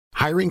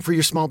Hiring for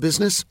your small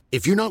business?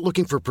 If you're not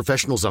looking for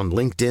professionals on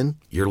LinkedIn,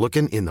 you're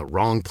looking in the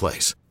wrong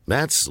place.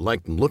 That's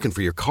like looking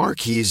for your car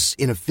keys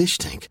in a fish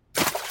tank.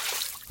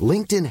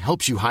 LinkedIn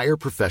helps you hire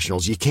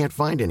professionals you can't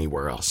find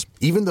anywhere else,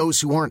 even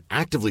those who aren't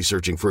actively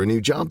searching for a new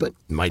job but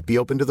might be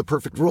open to the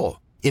perfect role.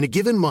 In a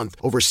given month,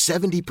 over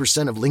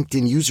 70% of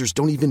LinkedIn users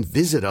don't even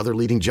visit other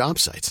leading job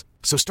sites.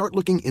 So start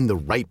looking in the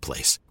right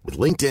place. With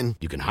LinkedIn,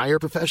 you can hire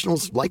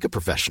professionals like a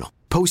professional.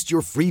 Post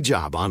your free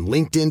job on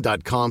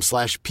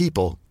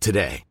linkedin.com/people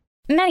today.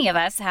 Many of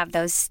us have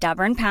those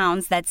stubborn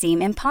pounds that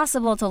seem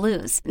impossible to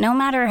lose, no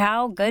matter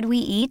how good we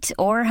eat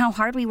or how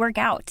hard we work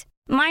out.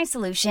 My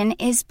solution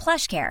is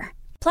PlushCare.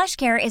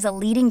 PlushCare is a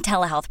leading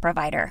telehealth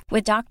provider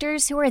with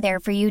doctors who are there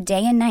for you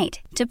day and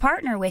night to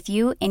partner with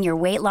you in your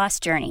weight loss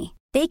journey.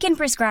 They can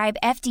prescribe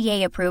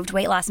FDA-approved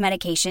weight loss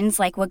medications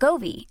like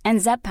Wegovy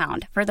and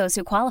Zepbound for those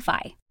who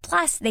qualify.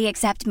 Plus, they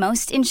accept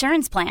most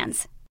insurance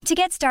plans. To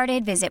get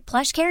started, visit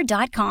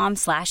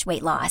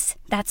plushcare.com/weightloss.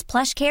 That's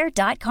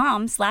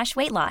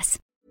plushcare.com/weightloss.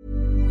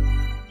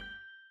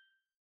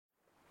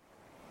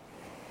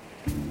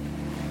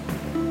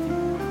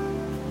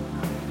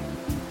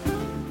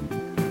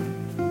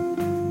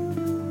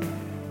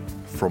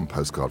 From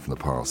Postcard from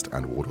the Past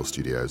and Wardour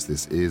Studios,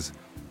 this is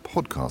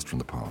Podcast from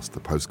the Past,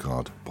 the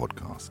Postcard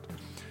Podcast.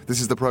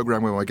 This is the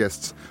programme where my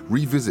guests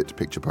revisit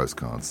picture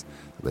postcards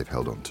that they've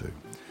held on to.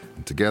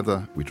 And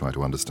together we try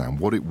to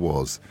understand what it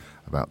was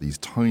about these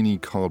tiny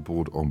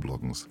cardboard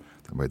oblongs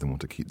that made them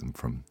want to keep them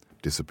from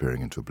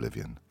disappearing into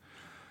oblivion.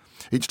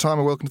 Each time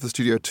I welcome to the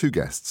studio two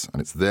guests,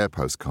 and it's their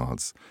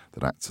postcards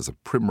that acts as a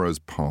primrose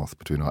path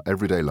between our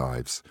everyday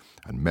lives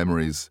and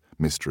memories,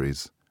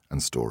 mysteries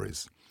and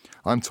stories.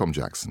 I'm Tom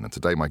Jackson, and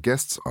today my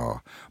guests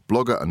are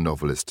blogger and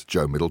novelist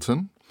Joe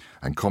Middleton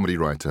and comedy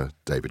writer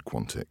David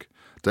Quantick.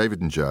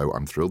 David and Joe,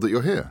 I'm thrilled that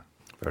you're here.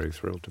 Very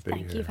thrilled to be here.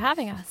 Thank you for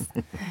having us.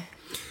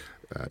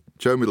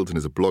 Joe Middleton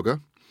is a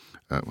blogger.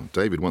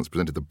 David once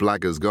presented the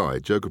Blagger's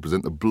Guide. Joe could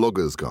present the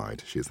Blogger's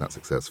Guide. She is that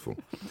successful.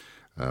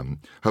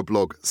 Her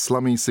blog,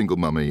 Slummy Single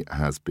Mummy,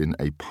 has been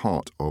a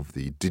part of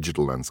the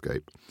digital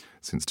landscape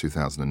since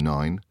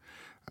 2009.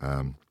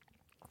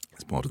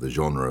 It's part of the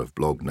genre of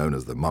blog known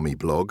as the mummy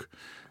blog.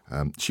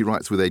 She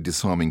writes with a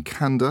disarming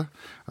candour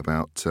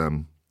about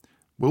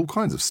all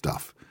kinds of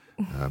stuff,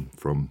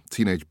 from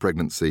teenage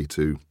pregnancy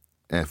to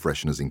air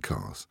fresheners in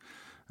cars.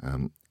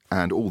 And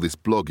all this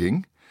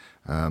blogging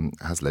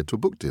has led to a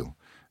book deal.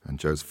 And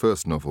Joe's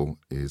first novel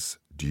is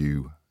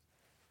due,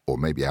 or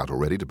maybe out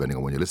already, depending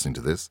on when you're listening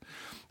to this.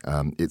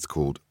 It's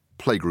called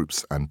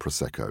Playgroups and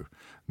Prosecco,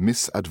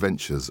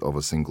 Misadventures of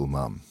a Single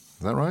Mum.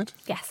 Is that right?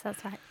 Yes,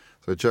 that's right.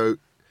 So, Joe,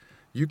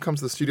 you come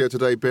to the studio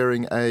today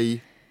bearing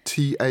a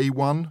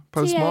TA1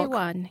 postmark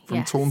TA1, from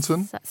yes.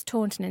 Taunton. That's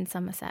Taunton in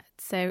Somerset.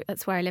 So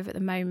that's where I live at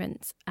the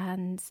moment.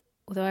 And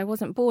although I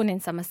wasn't born in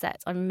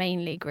Somerset, I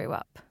mainly grew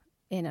up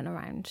in and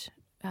around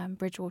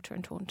Bridgewater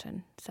and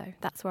Taunton. So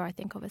that's where I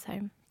think of as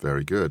home.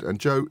 Very good. And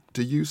Joe,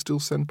 do you still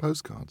send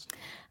postcards?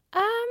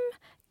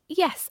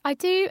 Yes, I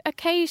do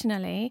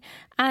occasionally.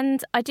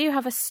 And I do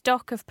have a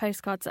stock of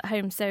postcards at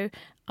home. So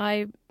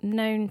I'm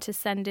known to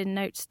send in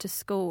notes to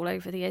school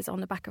over the years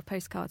on the back of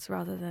postcards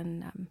rather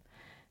than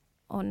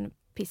on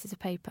pieces of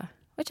paper,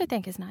 which I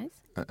think is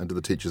nice. And do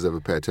the teachers ever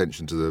pay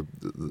attention to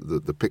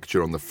the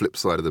picture on the flip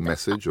side of the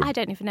message? Or? I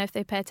don't even know if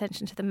they pay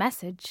attention to the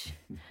message,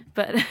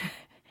 but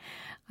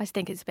I just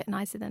think it's a bit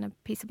nicer than a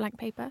piece of blank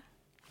paper.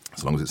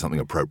 As long as it's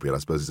something appropriate, I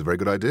suppose it's a very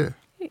good idea.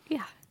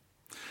 Yeah.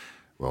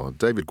 Well,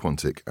 David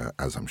Quantick,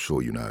 as I'm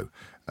sure you know,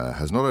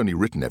 has not only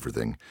written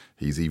everything,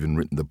 he's even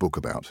written the book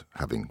about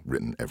having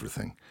written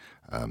everything.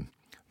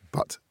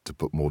 But to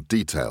put more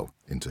detail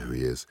into who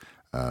he is,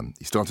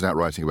 he started out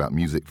writing about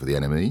music for the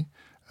NME,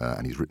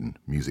 and he's written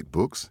music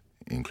books,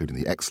 including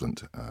the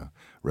excellent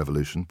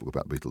Revolution, book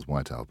about Beatles'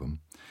 White Album.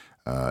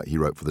 He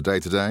wrote for The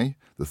Day Today,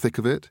 The Thick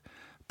of It,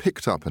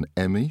 picked up an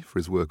Emmy for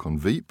his work on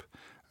Veep.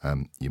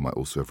 You might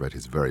also have read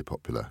his very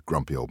popular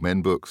Grumpy Old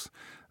Men books,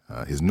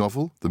 his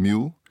novel, The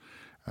Mule,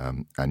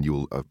 and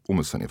you'll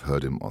almost certainly have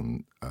heard him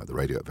on the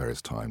radio at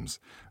various times,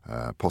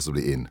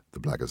 possibly in The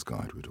Blagger's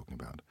Guide we were talking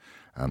about.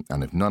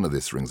 And if none of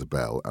this rings a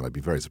bell, and I'd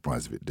be very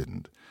surprised if it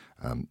didn't,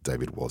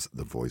 David was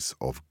the voice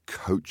of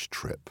Coach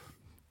Trip.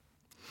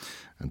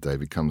 And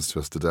David comes to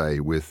us today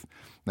with...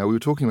 Now, we were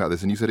talking about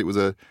this, and you said it was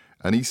an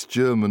East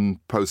German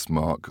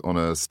postmark on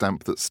a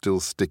stamp that's still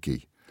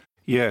sticky.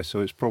 Yeah,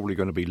 so it's probably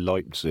going to be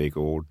Leipzig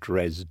or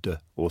Dresde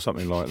or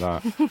something like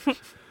that.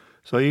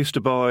 So I used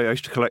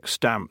to collect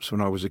stamps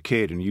when I was a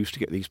kid, and used to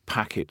get these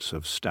packets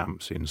of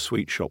stamps in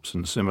sweet shops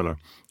and similar,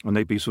 and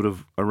they'd be sort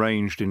of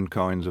arranged in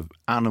kinds of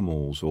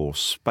animals or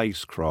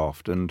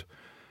spacecraft, and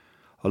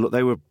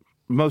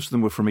most of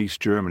them were from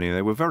East Germany.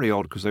 They were very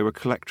odd because they were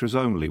collectors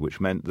only,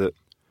 which meant that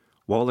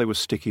while they were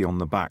sticky on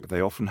the back, they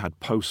often had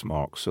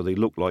postmarks, so they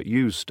looked like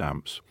used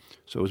stamps.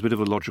 So it was a bit of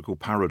a logical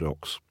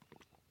paradox.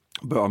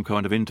 But I'm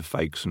kind of into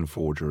fakes and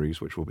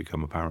forgeries, which will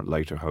become apparent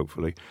later,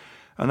 hopefully.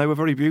 And they were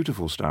very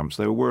beautiful stamps.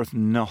 They were worth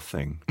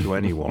nothing to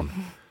anyone.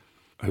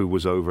 who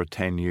was over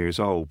 10 years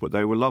old, but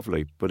they were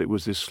lovely. But it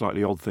was this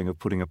slightly odd thing of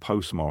putting a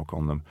postmark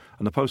on them.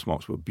 And the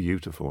postmarks were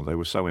beautiful. They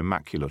were so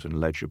immaculate and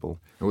legible.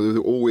 And they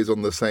were always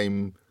on the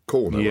same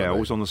corner, Yeah, weren't they?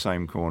 always on the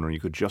same corner. You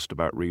could just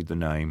about read the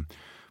name,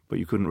 but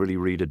you couldn't really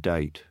read a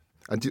date.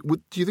 And do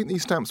you think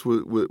these stamps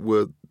were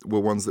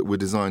ones that were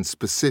designed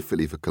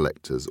specifically for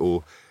collectors,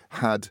 or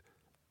had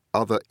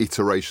other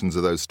iterations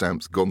of those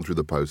stamps gone through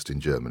the post in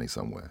Germany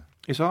somewhere?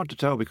 It's hard to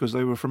tell because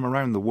they were from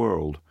around the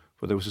world,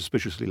 but they were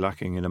suspiciously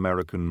lacking in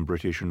American,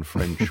 British and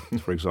French,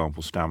 for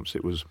example, stamps.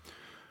 It was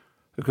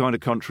the kind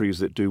of countries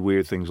that do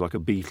weird things like a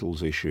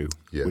Beatles issue,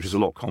 Yes. which is a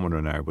lot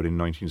commoner now, but in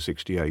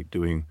 1968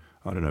 doing,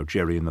 I don't know,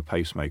 Jerry and the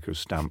Pacemakers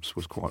stamps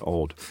was quite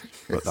odd,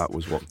 but that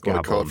was what Or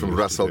a card Gabon from used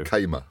Ras to Al do.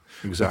 Khaimah.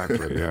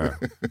 Exactly, yeah.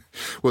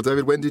 Well,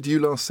 David, when did you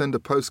last send a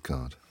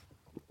postcard?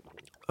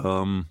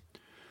 I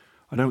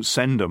don't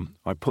send them.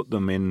 I put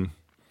them in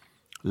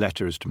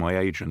letters to my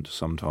agent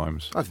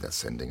sometimes. I think that's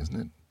sending, isn't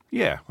it?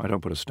 Yeah, I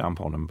don't put a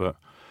stamp on them, but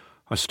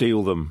I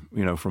steal them,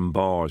 from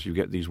bars. You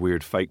get these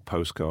weird fake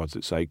postcards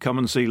that say, "Come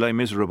and see Les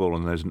Miserables,"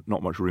 and there's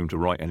not much room to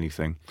write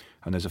anything.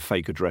 And there's a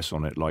fake address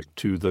on it, like,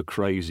 "To the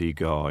Crazy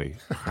Guy,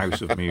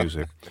 House of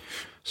Music."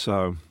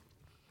 So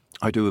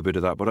I do a bit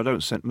of that, but I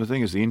don't send... The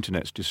thing is, the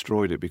internet's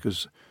destroyed it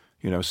because,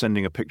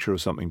 sending a picture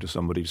of something to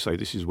somebody to say,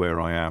 "This is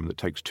where I am," that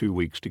takes 2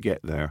 weeks to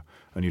get there,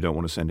 and you don't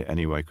want to send it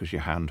anyway because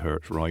your hand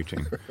hurts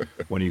writing,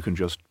 when you can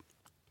just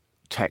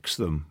text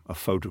them a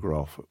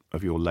photograph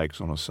of your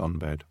legs on a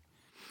sunbed.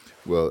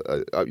 Well,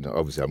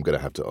 obviously, I'm going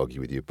to have to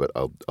argue with you, but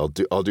I'll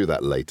do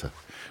that later.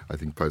 I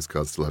think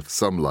postcards still have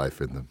some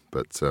life in them,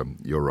 but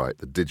you're right.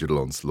 The digital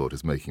onslaught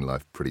is making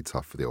life pretty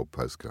tough for the old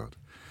postcard.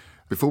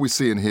 Before we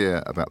see and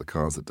hear about the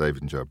cards that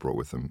David and Joe brought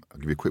with them, I'll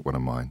give you a quick one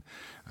of mine.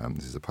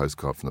 This is a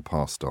postcard from the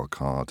Past Star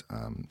card,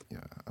 an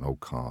old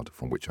card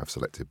from which I've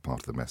selected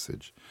part of the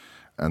message.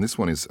 And this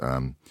one is,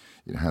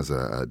 it has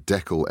a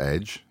decal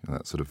edge,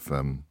 that sort of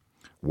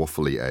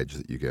waffly edge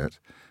that you get.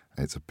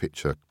 It's a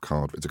picture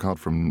card. It's a card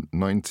from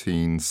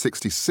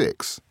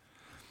 1966,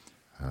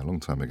 a long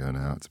time ago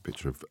now. It's a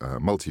picture of a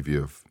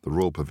multi-view of the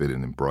Royal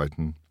Pavilion in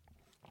Brighton.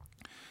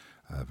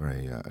 A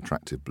very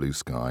attractive blue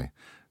sky,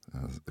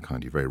 the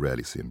kind you very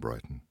rarely see in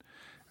Brighton.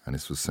 And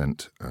this was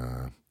sent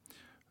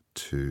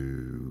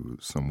to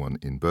someone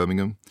in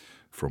Birmingham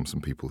from some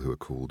people who are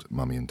called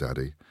Mummy and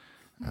Daddy.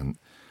 And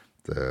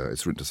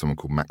it's written to someone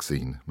called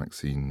Maxine.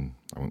 Maxine,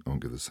 I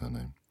won't give the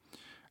surname.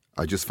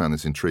 I just found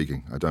this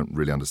intriguing. I don't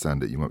really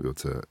understand it. You might be able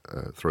to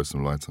throw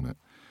some light on it.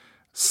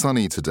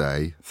 Sunny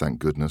today, thank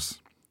goodness.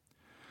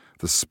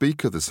 The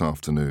speaker this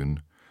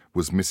afternoon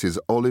was Mrs.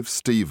 Olive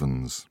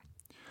Stevens.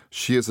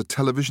 She is a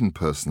television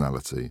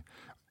personality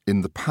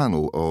in the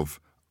panel of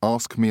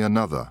Ask Me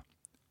Another.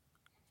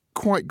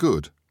 Quite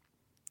good.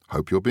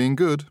 Hope you're being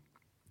good.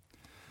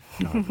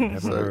 No, I've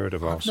never heard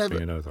of Ask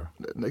Me Another.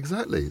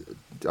 Exactly.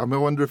 I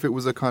wonder if it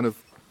was a kind of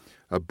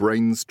a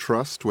brains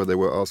trust where they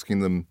were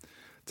asking them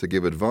to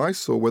give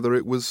advice, or whether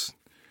it was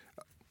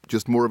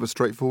just more of a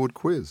straightforward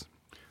quiz.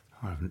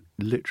 I have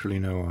literally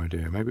no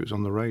idea. Maybe it was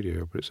on the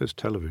radio, but it says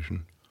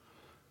television.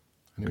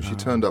 Anyway, she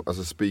turned up as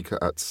a speaker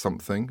at some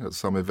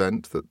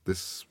event that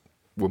this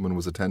woman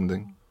was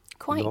attending.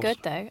 Quite Lost. good,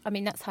 though. I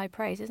mean, that's high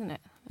praise, isn't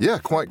it? Yeah,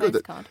 For quite a good.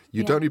 postcard.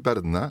 You Yeah. don't need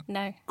better than that.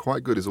 No.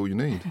 Quite good is all you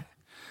need.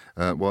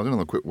 Well,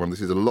 another quick one.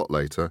 This is a lot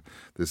later.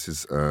 This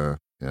is in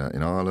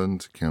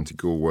Ireland, County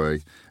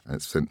Galway, and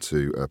it's sent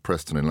to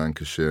Preston in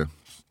Lancashire.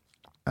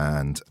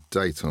 And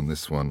date on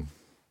this one,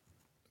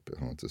 a bit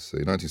hard to see,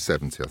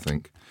 1970, I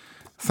think.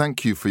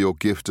 Thank you for your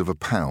gift of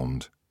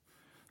 £1.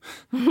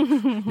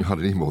 You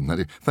hardly need more than that.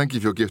 Do you? Thank you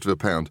for your gift of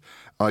 £1.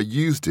 I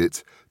used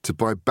it to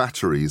buy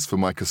batteries for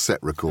my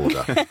cassette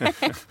recorder.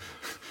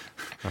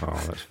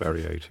 Oh, that's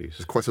very 80s.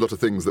 There's quite a lot of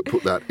things that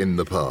put that in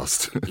the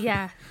past.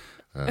 Yeah.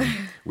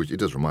 Which it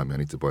does remind me, I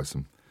need to buy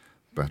some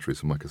batteries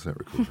for my cassette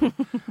recorder.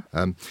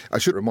 I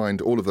should remind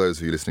all of those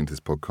of you listening to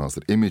this podcast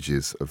that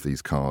images of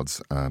these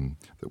cards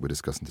that we're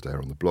discussing today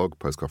are on the blog,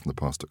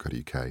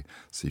 postcardfromthepast.co.uk,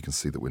 so you can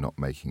see that we're not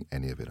making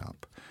any of it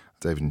up.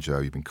 David and Joe,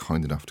 you've been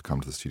kind enough to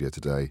come to the studio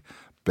today,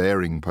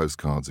 bearing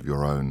postcards of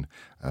your own,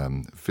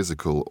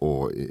 physical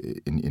or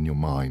in your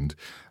mind.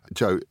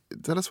 Joe,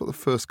 tell us what the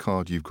first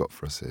card you've got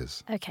for us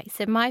is. Okay,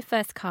 so my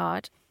first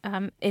card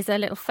is a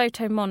little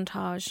photo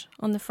montage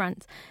on the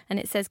front, and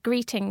it says,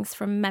 "Greetings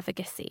from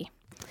Mevagissey."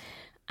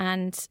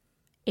 And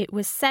it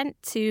was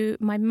sent to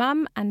my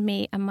mum and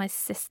me and my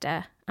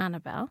sister,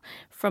 Annabelle,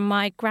 from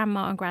my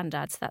grandma and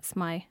granddad. So that's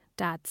my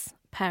dad's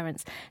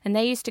parents. And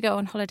they used to go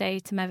on holiday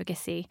to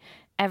Mevagissey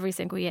every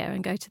single year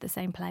and go to the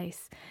same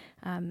place.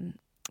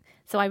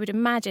 So I would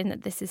imagine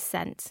that this is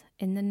sent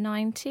in the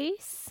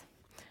 90s,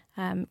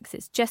 because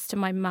it's just to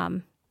my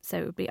mum. So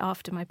it would be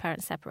after my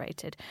parents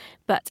separated.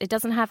 But it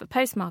doesn't have a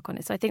postmark on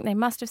it. So I think they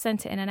must have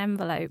sent it in an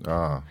envelope.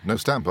 Ah, no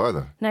stamp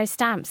either. No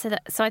stamp. So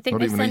I think Not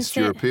they even an sent East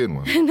European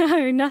one.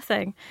 No,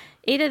 nothing.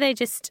 Either they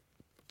just,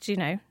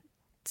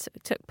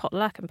 took pot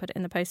luck and put it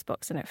in the post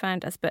box and it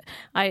found us. But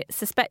I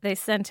suspect they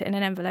sent it in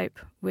an envelope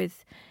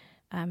with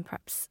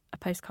perhaps a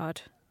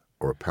postcard.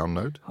 Or a pound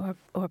note.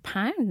 Or a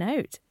pound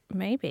note.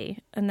 maybe.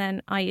 And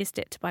then I used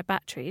it to buy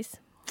batteries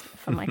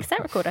for my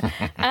cassette recorder.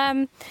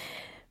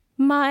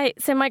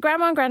 So my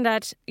grandma and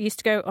granddad used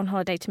to go on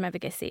holiday to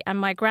Mevagissey, and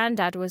my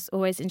granddad was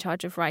always in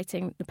charge of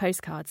writing the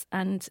postcards.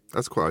 And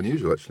That's quite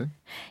unusual, actually.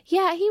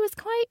 yeah, he was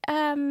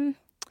quite...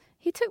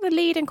 he took the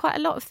lead in quite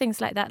a lot of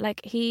things like that.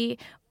 Like he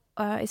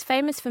is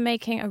famous for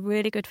making a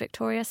really good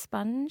Victoria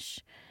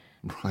sponge.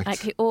 Right. Like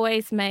he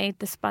always made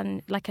the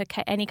sponge, like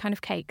any kind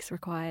of cakes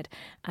required.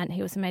 And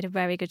he also made a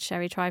very good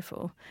sherry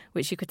trifle,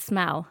 which you could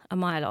smell a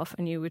mile off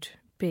and you would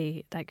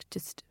be like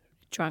just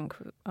drunk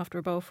after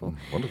a bowlful.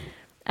 Wonderful.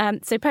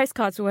 So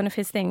postcards were one of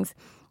his things.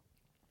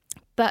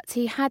 But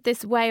he had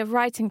this way of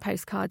writing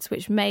postcards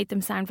which made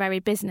them sound very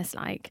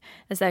businesslike,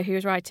 as though he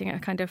was writing a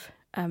kind of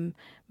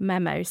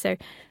memo. So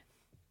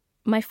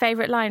my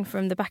favourite line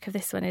from the back of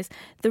this one is,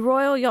 "The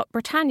Royal Yacht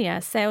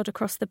Britannia sailed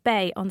across the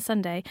bay on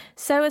Sunday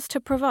so as to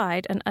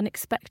provide an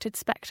unexpected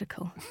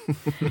spectacle."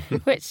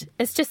 Which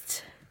is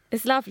just,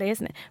 it's lovely,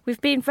 isn't it?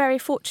 We've been very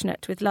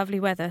fortunate with lovely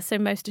weather, so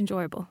most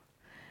enjoyable.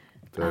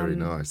 Very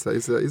nice. That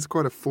is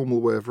quite a formal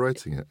way of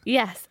writing it.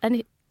 Yes,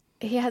 and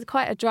he has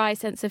quite a dry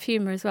sense of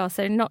humour as well.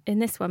 So not in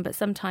this one, but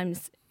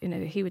sometimes,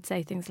 he would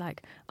say things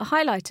like, "A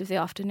highlight of the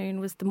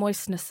afternoon was the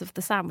moistness of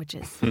the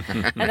sandwiches."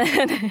 And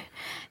then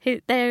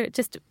they're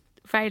just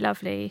very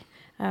lovely.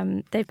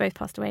 They've both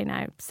passed away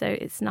now, so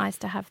it's nice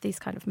to have these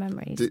kind of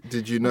memories.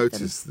 Did you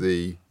notice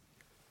the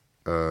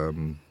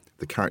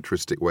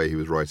characteristic way he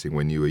was writing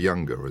when you were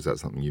younger, or is that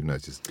something you've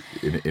noticed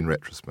in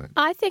retrospect?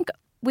 I think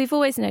we've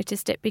always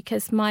noticed it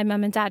because my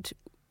mum and dad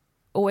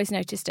always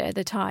noticed it at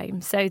the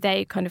time, so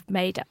they kind of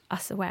made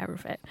us aware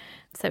of it.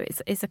 So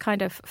it's a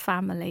kind of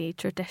family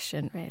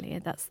tradition, really,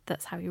 and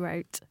that's how he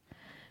wrote.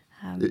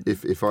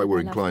 If I were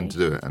inclined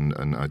lovely. to do it,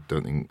 and I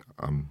don't think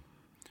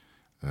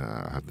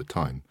I have the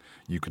time,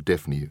 you could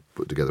definitely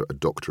put together a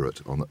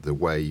doctorate on the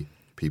way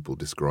people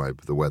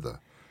describe the weather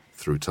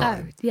through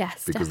time. Oh,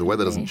 yes, because the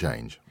weather doesn't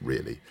definitely. change,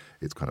 really.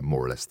 It's kind of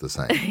more or less the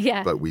same.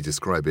 Yeah. But we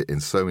describe it in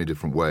so many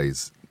different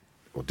ways,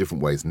 or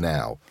different ways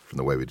now from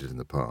the way we did in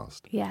the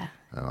past. Yeah.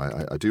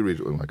 I do read.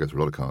 I go through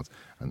a lot of cards,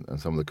 and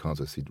some of the cards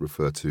I see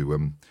refer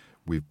to.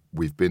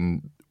 We've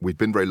been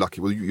very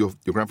lucky. Well, your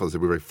grandfather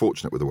said we're very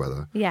fortunate with the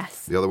weather.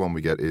 Yes. The other one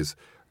we get is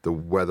the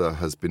weather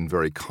has been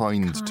very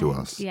kind to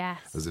us. Yes.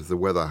 As if the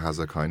weather has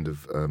a kind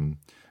of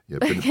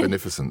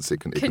beneficence. It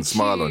can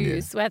smile on you.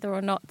 Choose whether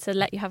or not to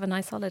let you have a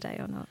nice holiday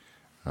or not.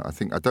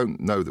 I don't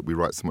know that we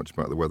write so much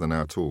about the weather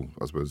now at all.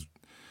 I suppose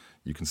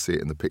you can see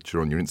it in the picture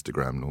on your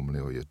Instagram normally,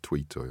 or your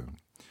tweet, or your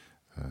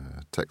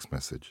text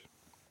message.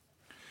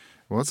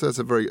 Well, that's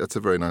a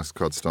very nice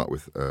card to start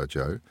with,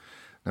 Joe.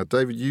 Now,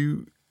 David,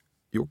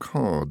 your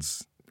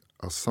cards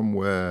are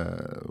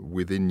somewhere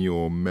within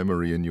your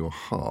memory and your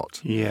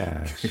heart.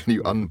 Yes. Can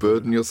you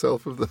unburden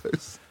yourself of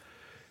those?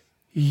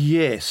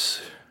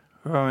 Yes.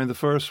 I mean, the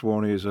first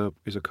one is a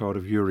card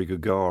of Yuri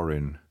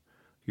Gagarin.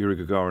 Yuri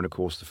Gagarin, of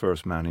course, the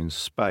first man in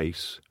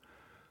space.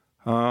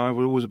 I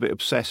was always a bit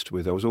obsessed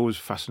with. I was always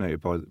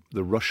fascinated by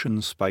the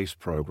Russian space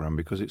program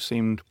because it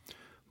seemed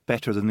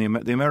better than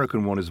the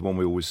American one is the one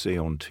we always see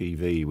on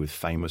TV with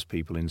famous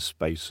people in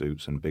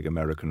spacesuits and big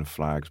American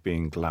flags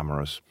being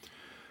glamorous.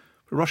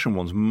 The Russian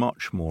one's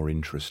much more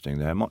interesting.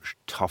 They're much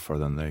tougher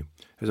than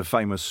There's a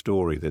famous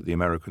story that the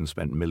Americans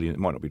spent millions... It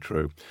might not be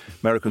true.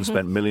 Americans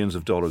spent millions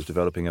of dollars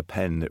developing a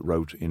pen that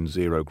wrote in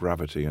zero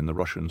gravity, and the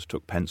Russians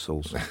took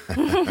pencils.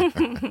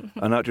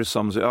 And that just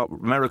sums it up.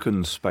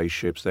 American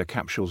spaceships, their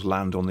capsules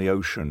land on the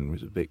ocean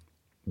with a bit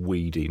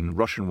weeding.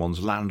 Russian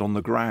ones land on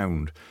the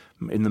ground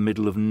in the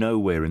middle of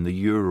nowhere, in the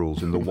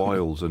Urals, in the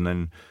wilds, and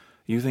then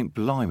you think,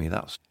 blimey,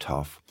 that's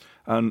tough.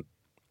 And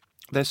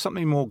there's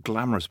something more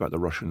glamorous about the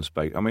Russian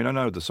space. I mean, I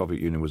know the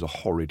Soviet Union was a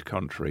horrid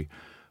country,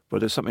 but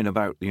there's something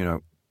about,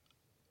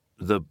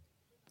 the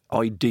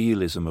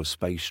idealism of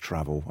space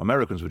travel.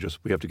 Americans were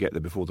we have to get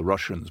there before the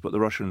Russians, but the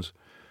Russians,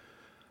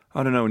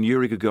 I don't know, and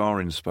Yuri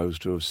Gagarin's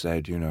supposed to have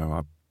said,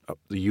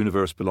 the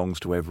universe belongs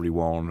to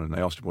everyone, and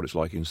they asked him what it's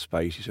like in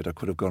space. He said, I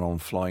could have gone on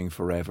flying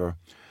forever.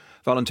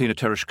 Valentina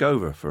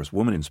Tereshkova, first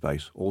woman in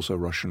space, also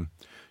Russian.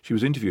 She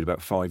was interviewed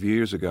about 5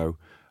 years ago,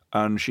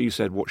 and she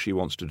said what she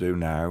wants to do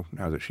now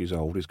that she's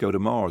old, is go to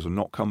Mars and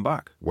not come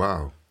back.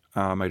 Wow.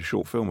 I made a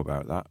short film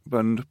about that.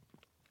 And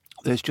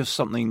there's just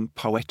something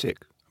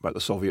poetic about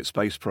the Soviet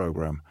space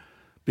program,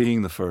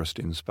 being the first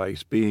in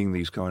space, being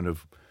these kind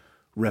of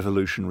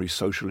revolutionary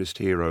socialist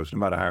heroes, no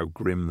matter how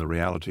grim the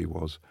reality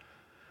was.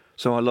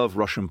 So I love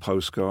Russian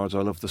postcards.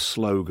 I love the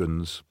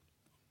slogans.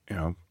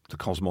 The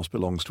cosmos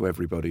belongs to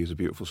everybody is a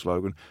beautiful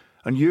slogan.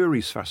 And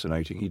Yuri's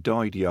fascinating. He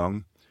died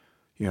young.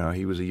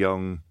 He was a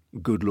young,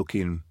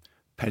 good-looking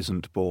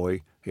peasant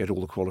boy. He had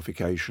all the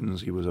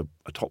qualifications. He was a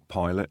top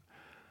pilot.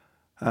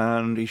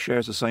 And he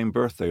shares the same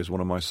birthday as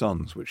one of my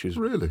sons, which is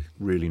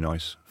really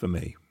nice for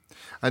me.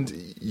 And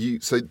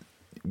so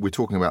we're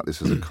talking about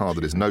this as a card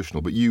that is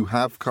notional, but you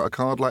have a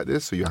card like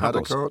this? So you had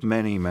a card?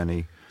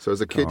 Many. So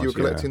as a kid cards, you were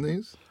collecting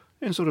these?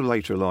 In sort of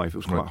later life, it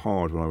was quite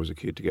hard when I was a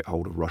kid to get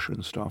hold of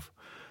Russian stuff.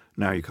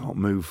 Now you can't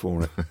move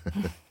for it.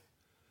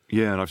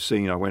 Yeah,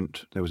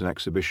 and there was an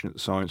exhibition at the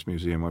Science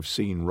Museum. I've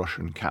seen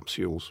Russian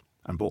capsules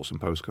and bought some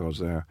postcards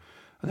there.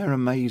 And they're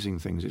amazing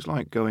things. It's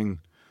like going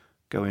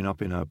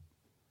up in a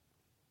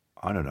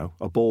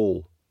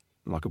ball,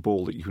 like a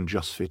ball that you can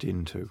just fit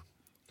into.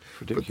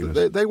 It's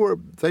ridiculous. But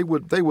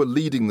they were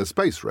leading the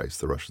space race,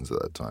 the Russians,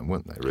 at that time,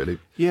 weren't they, really?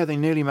 Yeah, they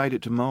nearly made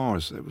it to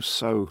Mars. It was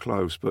so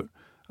close,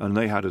 and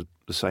they had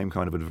the same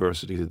kind of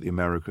adversity that the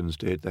Americans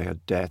did. They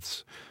had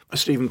deaths.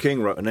 Stephen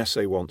King wrote an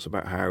essay once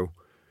about how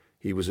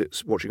he was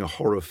watching a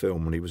horror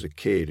film when he was a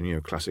kid,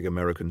 and classic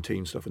American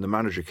teen stuff. And the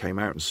manager came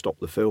out and stopped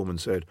the film and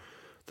said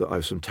that I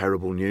have some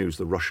terrible news.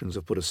 The Russians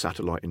have put a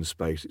satellite in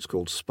space. It's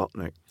called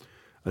Sputnik.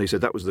 And he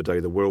said that was the day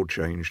the world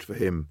changed for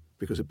him,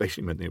 because it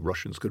basically meant the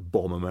Russians could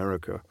bomb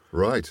America.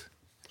 Right.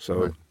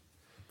 So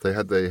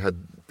right. They had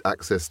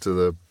access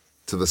to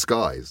the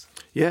skies.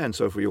 Yeah, and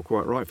so you're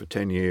quite right. For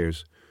 10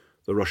 years,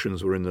 the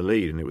Russians were in the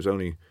lead, and it was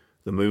only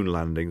the moon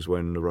landings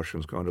when the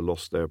Russians kind of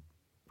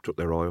took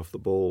their eye off the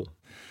ball.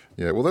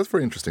 Yeah, well, that's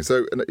very interesting.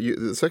 So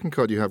the second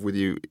card you have with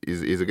you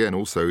is again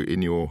also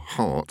in your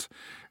heart,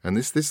 and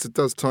this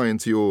does tie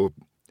into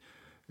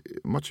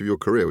much of your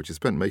career, which is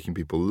spent making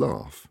people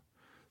laugh.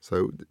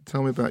 So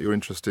tell me about your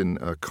interest in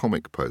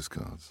comic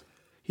postcards.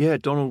 Yeah,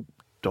 Donald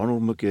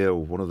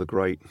McGill, one of the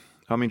great,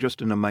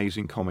 just an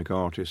amazing comic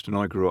artist. And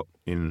I grew up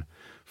in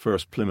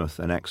first Plymouth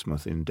and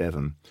Exmouth in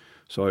Devon.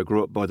 So I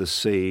grew up by the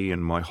sea,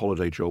 and my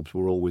holiday jobs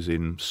were always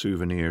in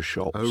souvenir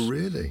shops. Oh,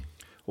 really?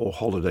 Or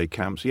holiday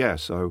camps, yeah.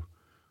 So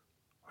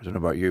I don't know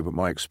about you, but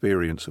my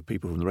experience of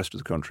people from the rest of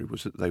the country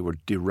was that they were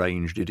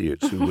deranged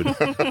idiots who would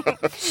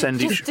send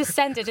just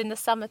descended in the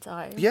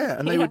summertime. Yeah,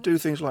 and they would do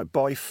things like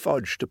buy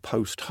fudge to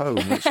post home.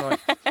 It's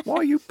like, why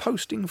are you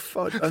posting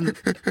fudge? And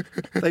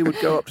they would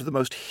go up to the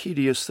most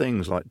hideous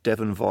things like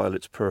Devon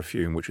Violet's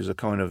perfume, which is a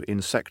kind of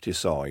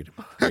insecticide,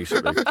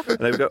 basically. And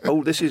they would go,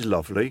 oh, this is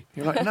lovely.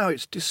 You're like, no,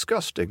 it's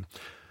disgusting.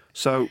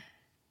 So,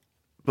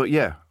 but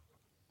yeah,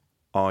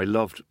 I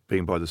loved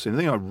being by the sea. The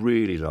thing I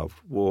really loved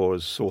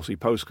was saucy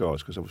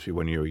postcards, because obviously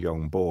when you're a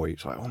young boy,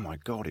 it's like, oh my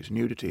God, it's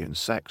nudity and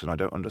sex, and I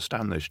don't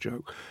understand this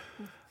joke.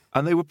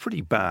 And they were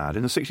pretty bad.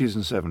 In the 60s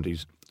and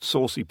 70s,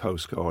 saucy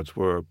postcards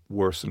were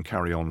worse than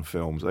carry-on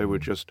films. They were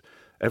just,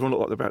 everyone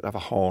looked like they were about to have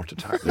a heart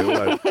attack. They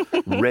all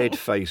had red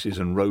faces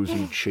and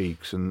rosy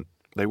cheeks, and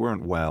they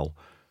weren't well.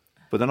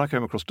 But then I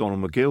came across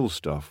Donald McGill's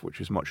stuff,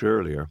 which is much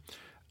earlier,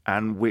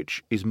 and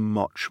which is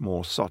much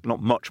more subtle, not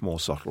much more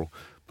subtle,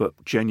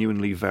 but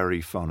genuinely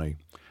very funny.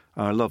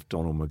 I loved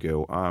Donald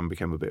McGill. I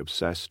became a bit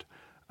obsessed.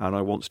 And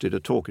I once did a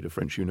talk at a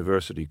French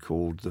university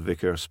called The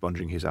Vicar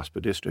Sponging His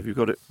Aspidistra. Have you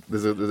got it?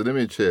 There's an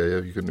image here.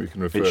 Yeah, we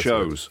can refer to it. It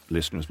shows,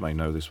 listeners may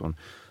know this one,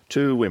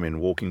 2 women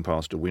walking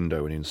past a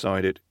window, and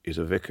inside it is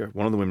a vicar.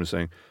 One of the women is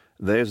saying,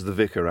 there's the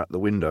vicar at the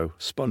window,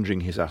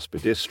 sponging his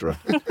aspidistra.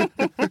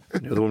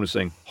 The other woman is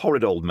saying,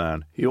 horrid old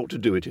man, he ought to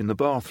do it in the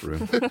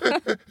bathroom.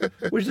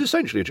 Which is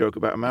essentially a joke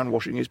about a man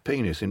washing his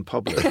penis in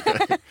public.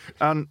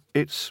 And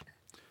it's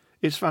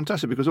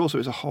fantastic, because also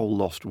it's a whole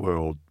lost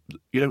world.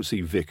 You don't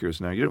see vicars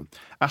now.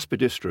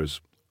 Aspidistras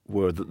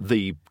were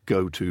the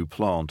go-to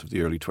plant of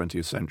the early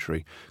 20th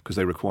century, because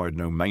they required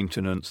no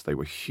maintenance. They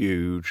were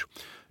huge.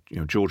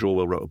 George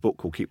Orwell wrote a book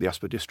called Keep the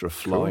Aspidistra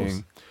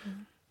Flying.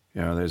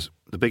 There's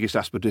the biggest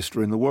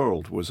aspidistra in the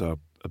world was a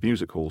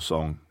music hall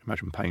song.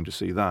 Imagine paying to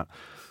see that.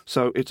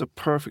 So it's a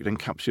perfect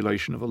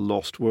encapsulation of a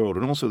lost world.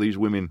 And also these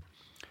women,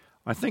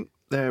 I think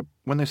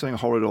when they're saying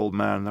horrid old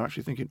man, they're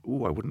actually thinking,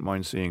 ooh, I wouldn't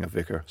mind seeing a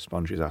vicar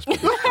sponge his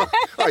aspidistra.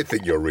 I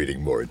think you're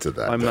reading more into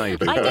that. I may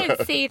be. I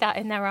don't see that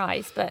in their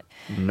eyes, but...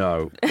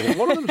 No. Well,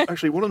 one of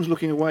them's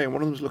looking away and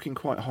one of them's looking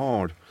quite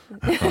hard.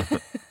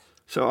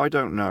 So I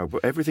don't know,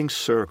 but everything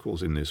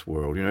circles in this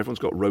world. Everyone's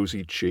got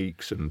rosy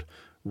cheeks and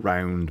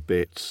round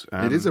bits.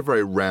 It is a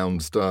very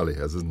round style he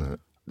has, isn't it?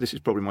 This is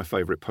probably my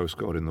favourite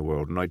postcard in the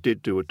world, and I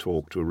did do a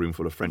talk to a room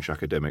full of French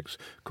academics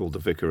called The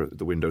Vicar at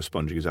the Window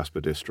Sponging His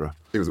Aspidistra.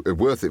 It was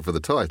worth it for the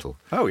title.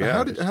 Oh,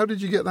 yeah. How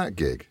did you get that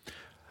gig?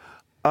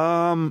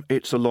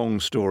 It's a long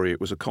story.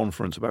 It was a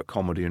conference about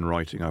comedy and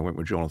writing. I went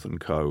with Jonathan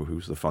Coe,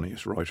 who's the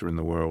funniest writer in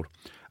the world,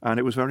 and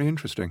it was very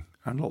interesting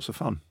and lots of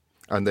fun.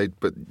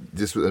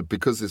 But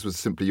because this was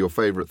simply your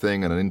favourite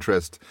thing and an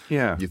interest,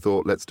 you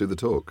thought, let's do the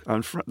talk.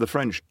 And the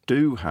French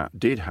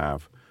did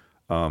have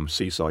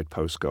seaside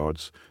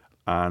postcards,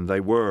 and they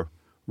were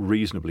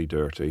reasonably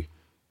dirty,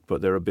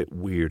 but they're a bit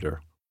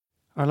weirder.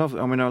 I love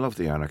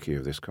the anarchy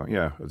of this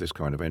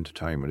kind of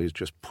entertainment. It's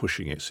just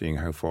pushing it, seeing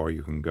how far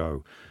you can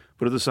go.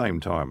 But at the same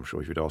time, I'm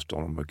sure if you'd asked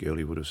Donald McGill,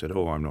 he would have said,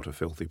 "Oh, I'm not a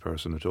filthy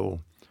person at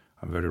all.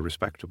 I'm very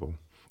respectable."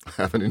 I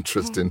have an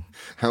interest in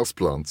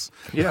houseplants.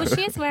 Yeah. Well,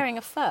 she is wearing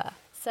a fur,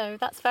 so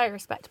that's very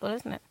respectable,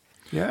 isn't it?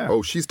 Yeah.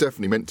 Oh, she's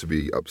definitely meant to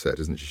be upset,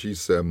 isn't she?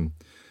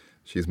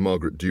 She's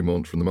Margaret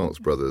Dumont from the Marx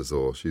Brothers,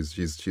 or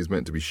she's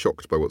meant to be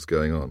shocked by what's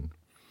going on.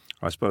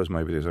 I suppose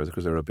maybe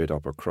because they're a bit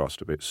upper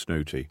crust, a bit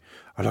snooty.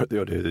 I like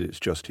the idea that it's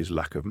just his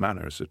lack of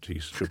manners that he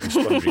should be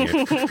sponging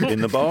it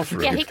in the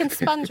bathroom. Yeah, he can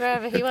sponge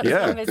wherever he wants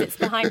on visits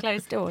behind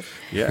closed doors.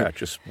 Yeah,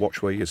 just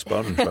watch where you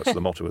sponge. That's the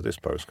motto of this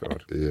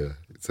postcard. Yeah,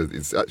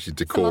 it's actually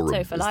decorum. It's a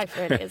motto for life,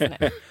 really,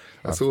 isn't it?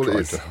 That's all it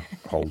is. To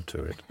hold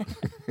to it.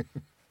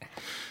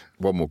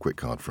 One more quick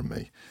card from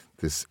me.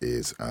 This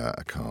is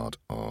a card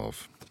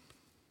of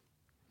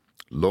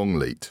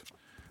Longleat,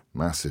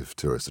 massive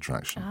tourist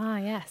attraction. Ah,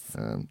 yes.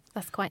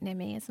 That's quite near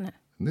me, isn't it?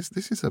 And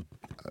this is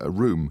a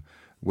room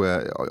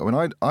where, I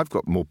mean, I've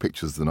got more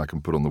pictures than I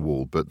can put on the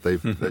wall, but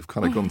they've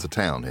kind of gone to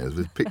town here.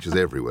 There's pictures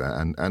everywhere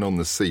and on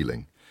the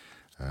ceiling.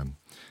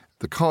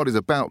 The card is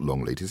about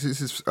Longleat. This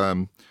is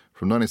from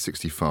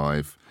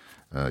 1965.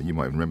 You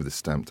might even remember this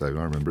stamp, David.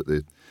 I remember it,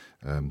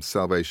 the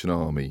Salvation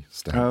Army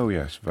stamp. Oh,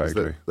 yes,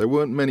 vaguely. There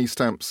weren't many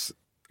stamps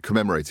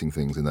commemorating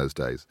things in those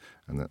days,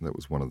 and that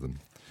was one of them.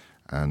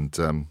 And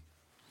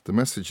the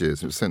message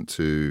is, it was sent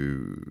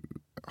to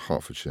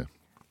Hertfordshire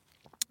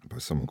by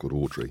someone called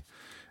Audrey,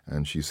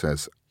 and she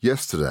says,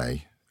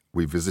 "Yesterday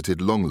we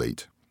visited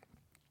Longleat,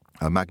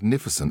 a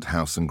magnificent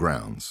house and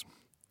grounds.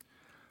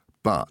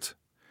 But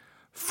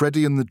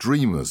Freddie and the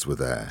Dreamers were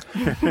there.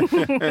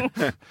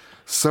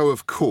 So,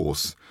 of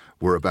course,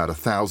 were about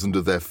 1,000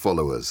 of their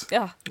followers."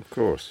 Oh, Of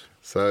course.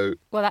 So,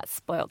 well, that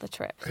spoiled the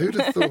trip. who'd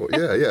have thought?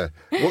 Yeah.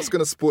 What's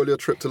going to spoil your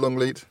trip to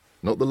Longleat?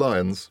 Not the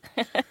lions.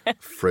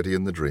 Freddie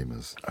and the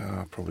Dreamers.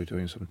 Probably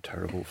doing some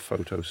terrible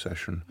photo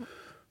session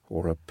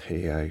or a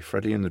PA.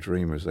 Freddie and the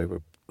Dreamers, they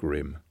were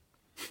grim.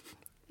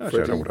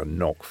 Actually, I don't want to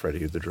knock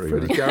Freddie the Dreamer.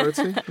 Freddie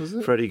Garrity, was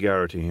it? Freddie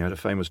Garrity. He had a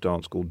famous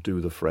dance called Do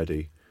the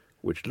Freddie,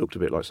 which looked a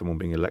bit like someone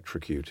being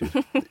electrocuted.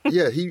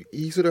 Yeah,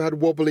 he sort of had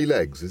wobbly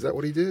legs. Is that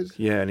what he did?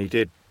 Yeah, and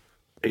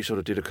he sort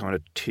of did a kind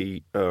of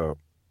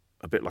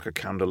a bit like a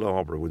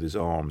candelabra with his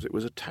arms. It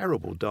was a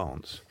terrible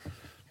dance.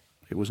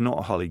 It was not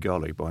a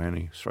hully-gully by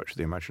any stretch of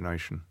the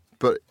imagination.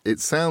 But it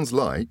sounds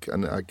like,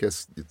 and I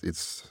guess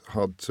it's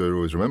hard to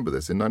always remember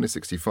this, in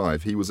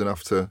 1965 he was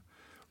enough to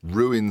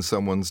ruin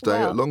someone's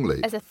day at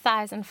Longleat. There's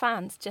 1,000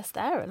 fans just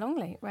there at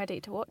Longleat, ready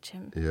to watch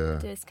him Yeah.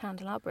 do his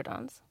candelabra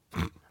dance.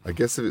 I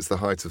guess if it's the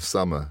height of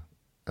summer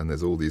and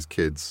there's all these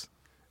kids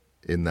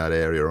in that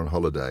area on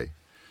holiday,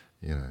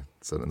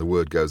 so and the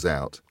word goes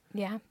out,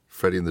 Yeah.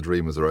 Freddie and the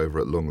Dreamers are over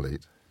at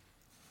Longleat.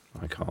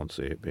 I can't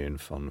see it being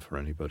fun for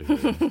anybody.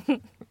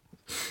 Really.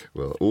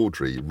 Well,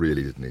 Audrey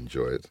really didn't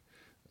enjoy it.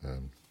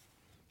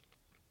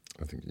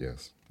 I think,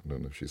 yes. I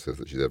don't know if she says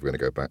that she's ever going to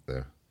go back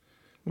there.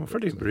 Well,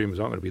 Freddie and the Dreamers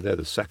aren't going to be there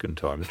the second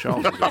time. The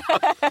chances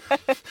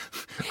are,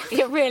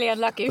 You're really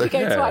unlucky if you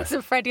go twice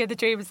with Freddie and the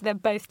Dreamers and then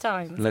both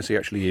times. unless he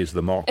actually is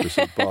the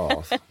Marquis of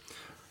Bath.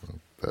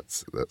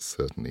 That's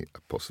certainly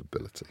a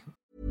possibility.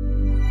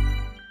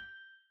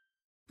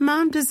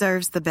 Mom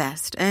deserves the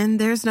best, and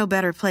there's no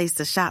better place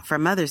to shop for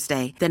Mother's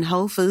Day than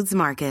Whole Foods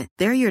Market.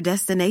 They're your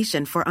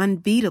destination for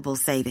unbeatable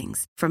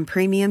savings, from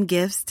premium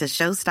gifts to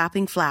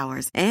show-stopping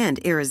flowers and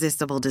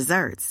irresistible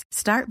desserts.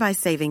 Start by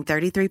saving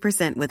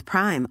 33% with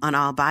Prime on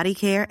all body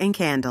care and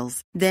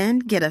candles. Then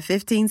get a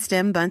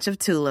 15-stem bunch of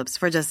tulips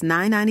for just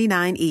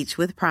 $9.99 each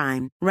with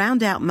Prime.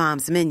 Round out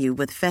Mom's menu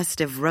with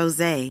festive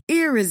rosé,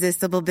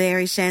 irresistible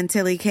berry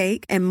chantilly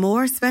cake, and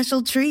more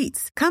special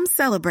treats. Come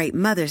celebrate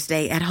Mother's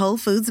Day at Whole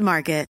Foods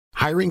Market.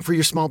 Hiring for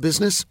your small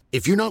business?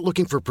 If you're not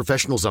looking for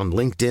professionals on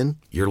LinkedIn,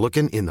 you're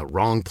looking in the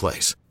wrong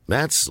place.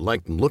 That's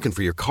like looking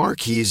for your car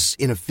keys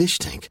in a fish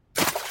tank.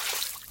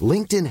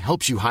 LinkedIn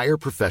helps you hire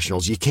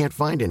professionals you can't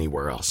find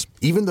anywhere else,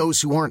 even those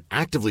who aren't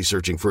actively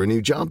searching for a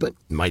new job but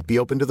might be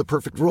open to the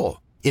perfect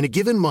role. In a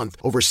given month,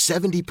 over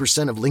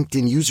 70% of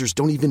LinkedIn users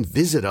don't even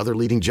visit other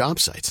leading job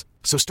sites.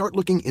 So start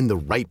looking in the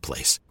right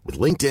place. With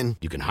LinkedIn,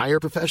 you can hire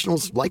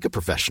professionals like a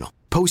professional.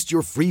 Post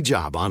your free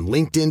job on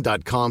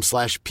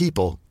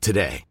linkedin.com/people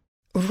today.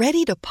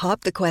 Ready to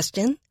pop the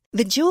question?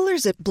 The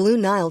jewelers at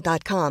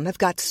BlueNile.com have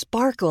got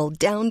sparkle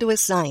down to a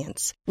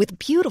science with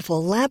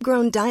beautiful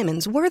lab-grown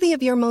diamonds worthy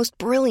of your most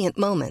brilliant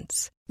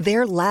moments.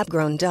 Their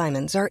lab-grown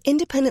diamonds are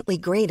independently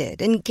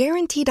graded and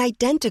guaranteed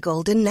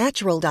identical to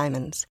natural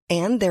diamonds,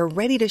 and they're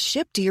ready to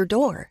ship to your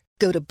door.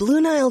 Go to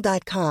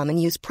BlueNile.com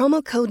and use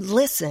promo code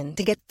LISTEN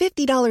to get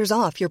 $50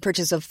 off your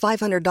purchase of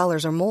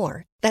 $500 or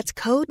more. That's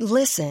code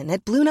LISTEN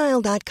at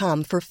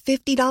BlueNile.com for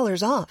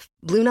 $50 off.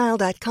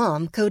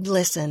 BlueNile.com, code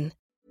LISTEN.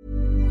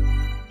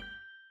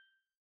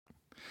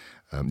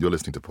 You're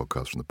listening to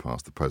Podcasts from the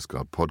Past, the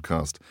Postcard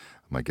Podcast.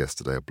 My guests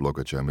today are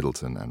blogger Joe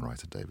Middleton and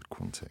writer David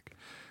Quantick.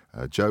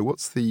 Joe,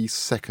 what's the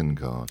second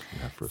card you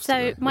have for us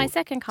today? So my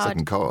second card...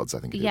 Second cards, I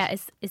think it is. Yeah,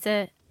 it's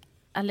a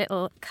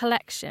little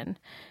collection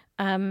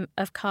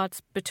of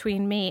cards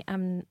between me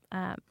and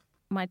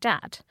my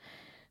dad.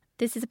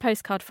 This is a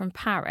postcard from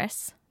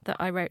Paris that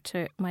I wrote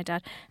to my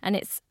dad, and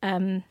it's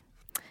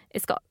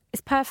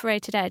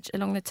perforated edge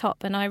along the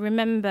top. And I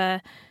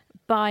remember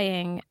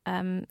buying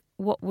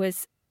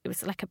it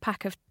was like a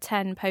pack of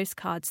 10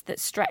 postcards that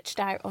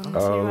stretched out onto...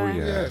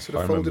 Yeah,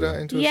 sort of folded out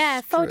into a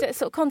strip. Folded,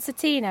 sort of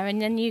concertina,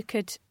 and then you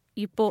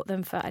bought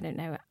them for, I don't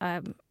know,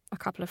 a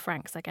couple of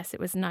francs, I guess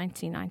it was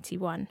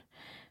 1991.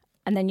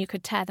 And then you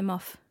could tear them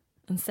off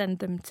and send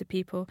them to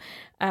people.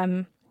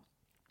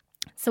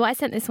 So I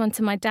sent this one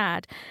to my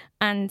dad,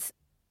 and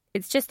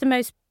it's just the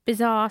most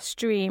bizarre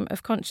stream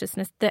of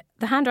consciousness. The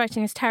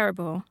handwriting is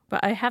terrible,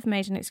 but I have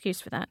made an excuse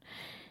for that.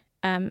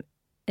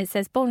 it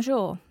says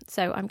bonjour.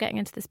 So I'm getting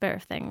into the spirit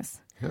of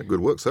things. Yeah,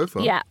 good work so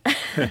far. Yeah.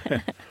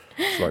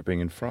 It's like being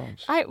in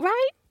France.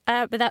 Right?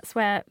 But that's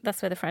where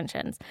the French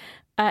ends.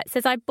 It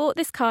says, I bought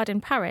this card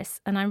in Paris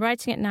and I'm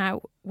writing it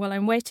now while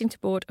I'm waiting to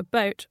board a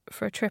boat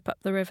for a trip up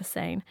the River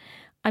Seine.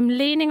 I'm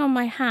leaning on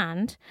my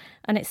hand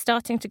and it's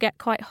starting to get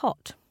quite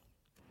hot.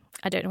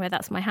 I don't know whether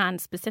that's my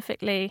hand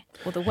specifically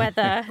or the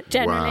weather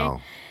generally.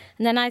 Wow.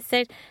 And then I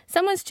said,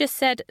 someone's just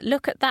said,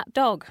 look at that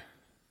dog.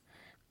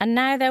 And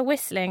now they're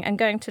whistling and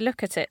going to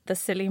look at it, the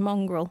silly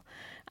mongrel.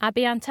 À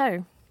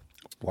bientôt.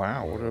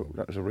 Wow,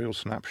 that was a real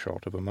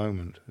snapshot of a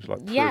moment. It's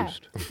like Yeah.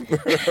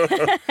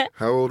 Proust.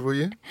 How old were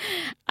you?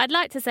 I'd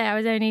like to say I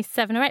was only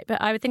 7 or 8,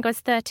 but I would think I was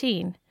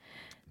 13.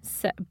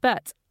 So,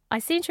 but I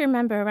seem to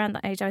remember around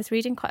that age I was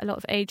reading quite a lot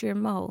of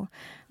Adrian Mole.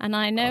 And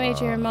I know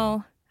Adrian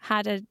Mole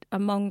had a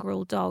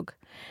mongrel dog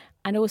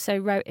and also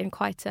wrote in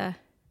quite a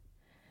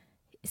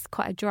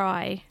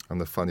dry... And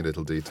the funny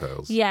little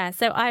details. Yeah,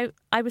 so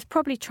I was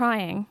probably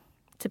trying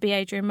to be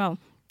Adrian Mole.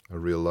 A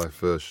real-life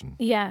version.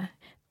 Yeah.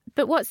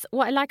 But what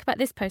I like about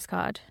this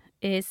postcard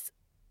is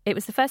it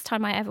was the first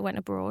time I ever went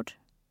abroad,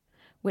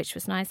 which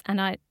was nice. And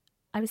I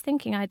was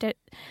thinking I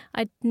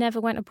never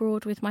went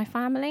abroad with my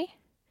family.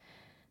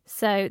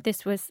 So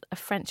this was a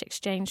French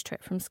exchange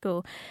trip from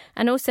school.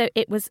 And also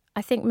it was,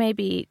 I think,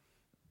 maybe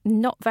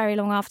not very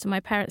long after my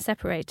parents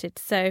separated.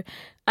 So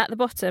at the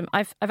bottom,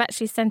 I've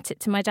actually sent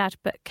it to my dad,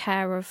 but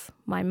care of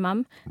my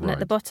mum. And Right. at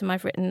the bottom,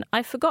 I've written,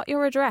 I forgot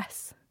your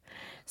address.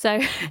 So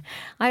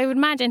I would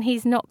imagine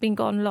he's not been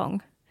gone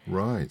long.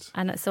 Right.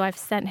 And so I've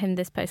sent him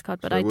this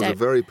postcard, but So I it was don't... a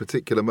very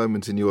particular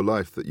moment in your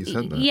life that you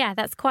sent that. Yeah,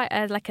 that's quite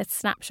like a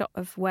snapshot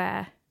of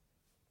where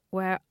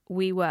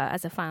we were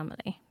as a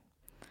family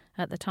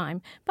at the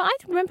time. But I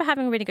remember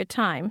having a really good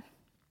time.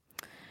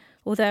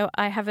 Although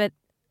I have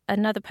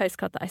another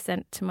postcard that I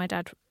sent to my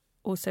dad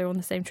also on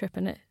the same trip,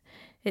 and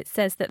it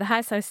says that the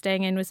house I was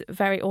staying in was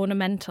very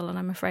ornamental and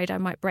I'm afraid I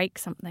might break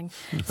something.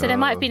 So there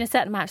might have been a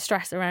certain amount of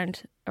stress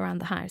around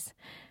the house.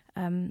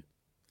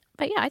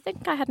 But yeah, I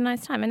think I had a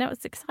nice time and that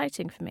was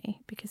exciting for me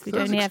because we'd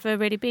only ever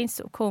really been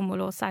sort of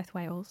Cornwall or South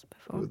Wales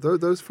before.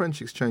 Those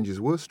French exchanges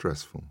were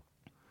stressful.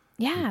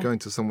 Yeah. You're going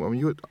to somewhere, I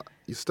mean,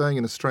 you're staying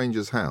in a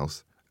stranger's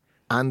house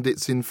and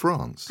it's in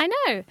France. I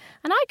know.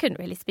 And I couldn't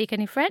really speak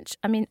any French.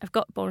 I mean, I've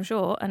got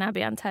bonjour and à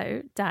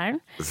bientôt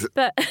down.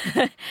 But,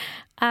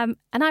 and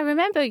I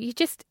remember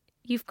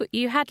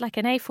you had like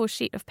an A4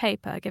 sheet of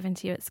paper given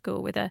to you at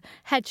school with a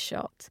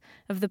headshot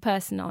of the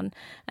person on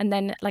and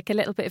then like a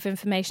little bit of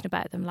information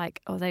about them,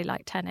 like, oh, they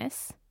like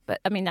tennis. But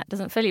I mean, that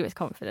doesn't fill you with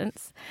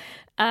confidence.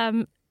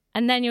 And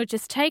then you're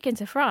just taken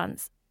to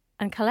France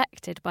and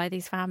collected by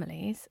these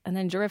families and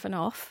then driven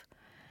off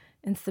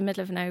into the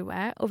middle of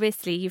nowhere.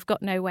 Obviously, you've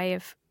got no way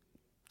of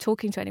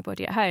talking to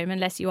anybody at home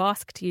unless you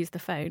ask to use the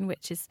phone,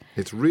 which is...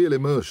 It's real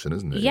immersion,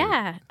 isn't it?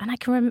 Yeah. And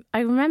I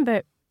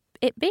remember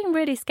it being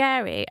really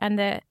scary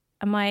and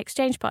my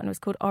exchange partner was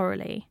called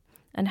Aurelie,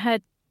 and her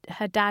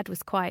dad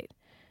was quite,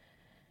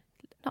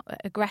 not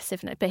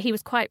aggressive, but he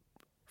was quite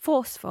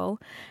forceful.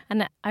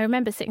 And I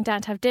remember sitting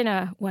down to have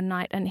dinner one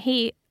night and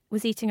he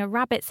was eating a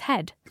rabbit's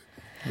head.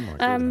 Oh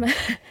my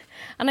goodness.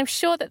 And I'm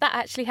sure that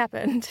actually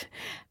happened.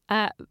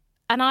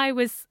 And I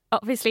was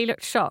obviously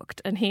looked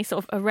shocked and he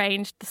sort of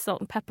arranged the salt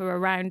and pepper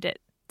around it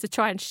to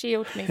try and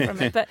shield me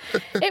from it. But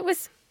it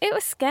was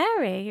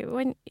scary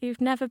when you've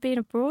never been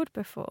abroad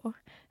before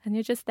and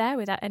you're just there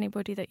without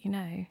anybody that you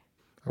know.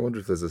 I wonder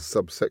if there's a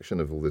subsection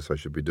of all this I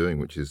should be doing,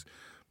 which is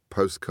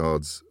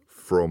postcards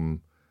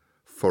from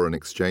foreign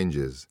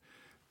exchanges,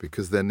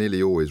 because they're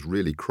nearly always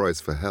really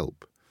cries for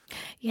help.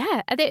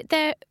 Yeah,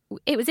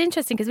 it was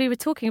interesting because we were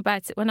talking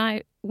about it when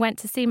I went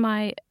to see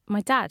my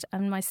dad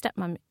and my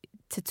stepmom,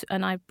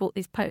 and I brought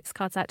these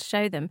postcards out to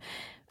show them,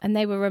 and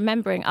they were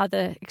remembering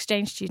other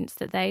exchange students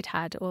that they'd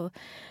had,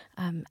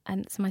 and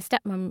so my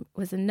stepmom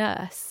was a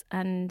nurse,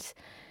 and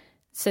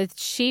so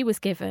she was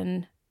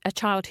given a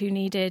child who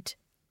needed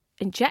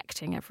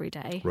injecting every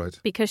day, right,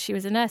 because she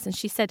was a nurse, and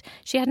she said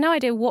she had no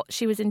idea what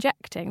she was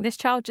injecting. This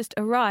child just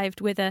arrived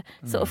with a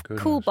sort of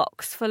cool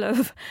box full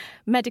of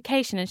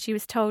medication, and she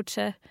was told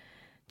to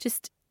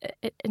just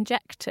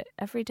inject it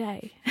every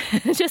day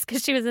just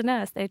because she was a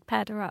nurse. They'd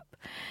paired her up.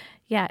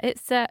 Yeah, it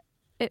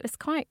was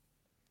quite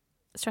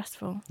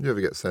stressful. You ever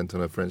get sent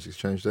on a French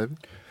exchange, David?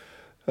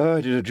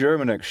 I did a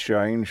German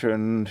exchange,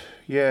 and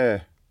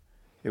yeah,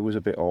 it was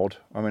a bit odd.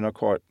 I mean, I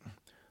quite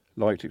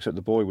liked it, except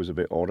the boy was a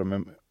bit odd. I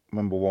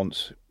remember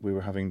once we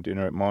were having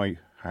dinner at my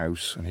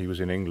house, and he was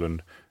in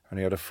England, and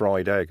he had a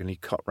fried egg, and he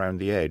cut round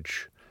the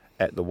edge,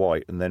 ate the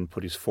white, and then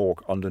put his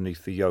fork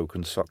underneath the yolk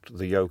and sucked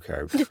the yolk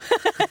out.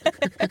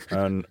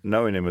 And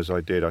knowing him as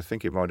I did, I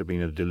think it might have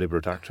been a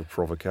deliberate act of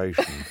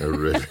provocation. Oh,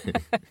 really?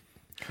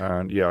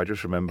 And yeah, I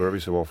just remember every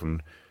so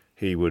often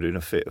he would, in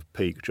a fit of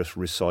pique, just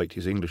recite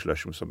his English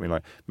lesson with something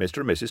like,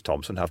 Mr. and Mrs.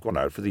 Thompson have gone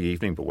out for the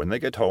evening, but when they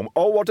get home,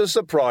 oh, what a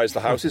surprise, the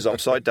house is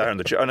upside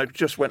down. And it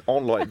just went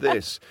on like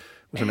this.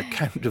 It was an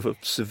account of a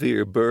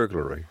severe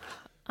burglary.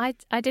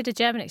 I did a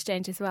German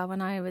exchange as well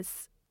when I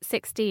was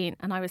 16,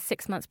 and I was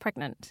 6 months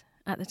pregnant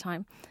at the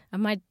time.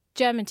 And my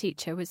German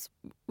teacher was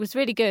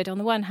really good. On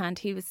the one hand,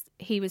 he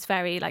was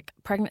very like,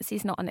 pregnancy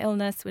is not an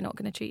illness, we're not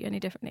going to treat you any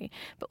differently.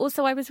 But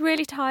also I was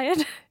really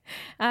tired,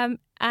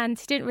 and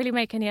he didn't really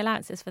make any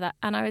allowances for that.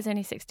 And I was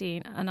only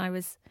 16 and I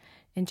was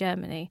in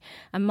Germany.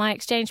 And my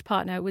exchange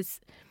partner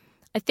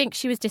I think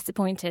she was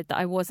disappointed that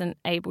I wasn't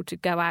able to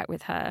go out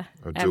with her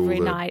every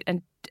night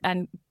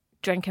and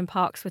drink in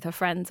parks with her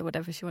friends or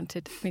whatever she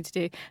wanted me to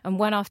do. And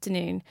one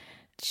afternoon,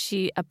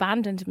 she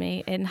abandoned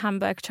me in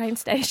Hamburg train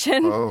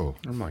station. Oh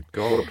my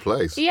God, what a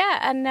place!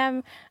 Yeah,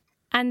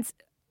 and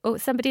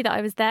somebody that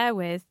I was there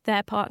with,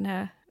 their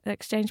partner, the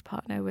exchange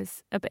partner,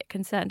 was a bit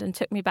concerned and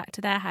took me back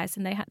to their house,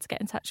 and they had to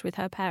get in touch with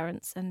her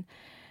parents and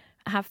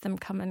have them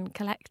come and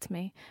collect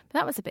me. But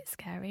that was a bit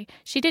scary.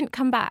 She didn't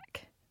come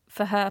back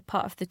for her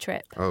part of the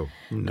trip. Oh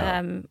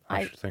no!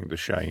 I should think the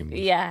shame.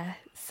 Yeah,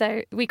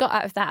 so we got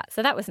out of that,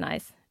 so that was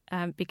nice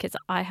because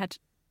I had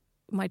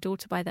my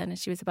daughter by then, and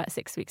she was about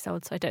 6 weeks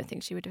old, so I don't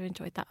think she would have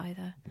enjoyed that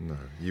either. No,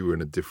 you were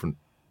in a different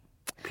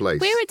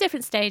place. We were at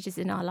different stages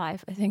in our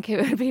life, I think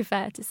it would be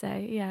fair to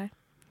say, yeah.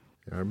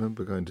 I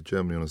remember going to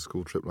Germany on a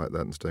school trip like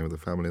that and staying with the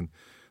family, and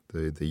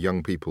the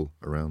young people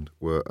around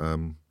were,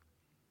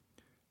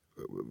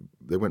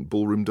 they went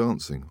ballroom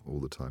dancing all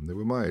the time. They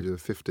were my age, they were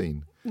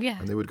 15. Yeah.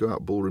 And they would go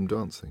out ballroom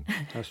dancing.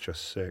 That's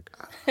just sick.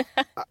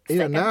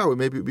 Now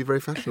maybe it would be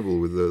very fashionable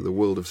with the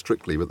world of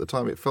Strictly, but at the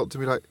time it felt to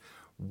me like,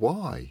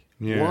 why?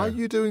 Yeah. Why are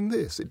you doing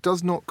this? It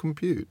does not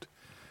compute.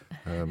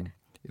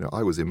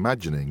 I was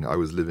imagining I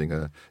was living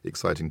an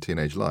exciting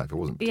teenage life. I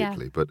wasn't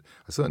particularly, but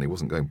I certainly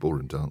wasn't going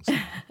ballroom dancing.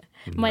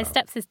 My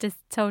stepsister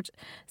told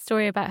a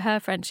story about her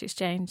French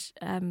exchange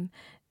and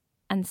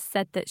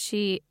said that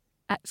she,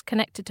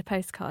 connected to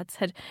postcards,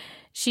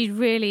 she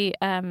really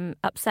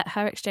upset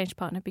her exchange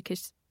partner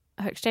because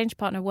her exchange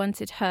partner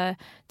wanted her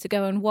to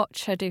go and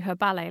watch her do her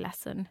ballet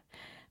lesson,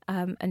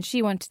 and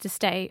she wanted to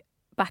stay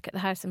back at the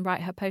house and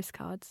write her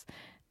postcards.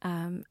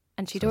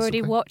 And she'd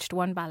already watched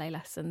one ballet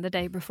lesson the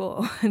day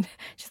before. And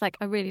she's like,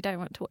 I really don't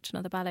want to watch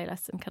another ballet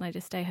lesson. Can I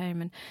just stay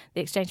home? And the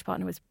exchange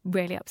partner was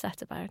really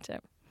upset about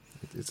it.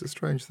 It's a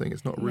strange thing.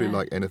 It's not really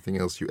like anything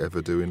else you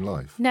ever do in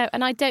life. No,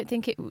 and I don't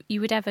think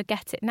you would ever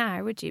get it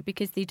now, would you?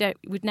 Because you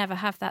would never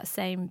have that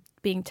same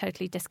being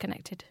totally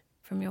disconnected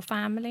from your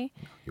family.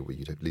 No,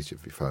 you'd at least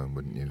have your phone,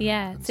 wouldn't you?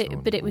 Yeah,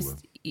 but it was...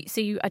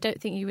 So I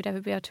don't think you would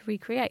ever be able to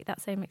recreate that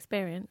same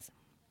experience.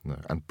 No,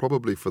 and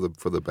probably for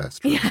the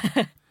best. Really.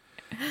 Yeah.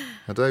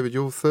 Now, David,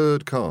 your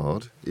third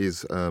card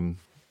is,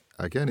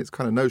 again, it's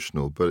kind of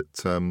notional, but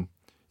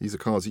these are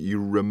cards that you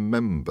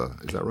remember.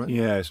 Is that right?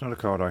 Yeah, it's not a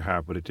card I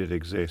have, but it did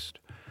exist.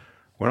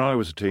 When I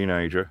was a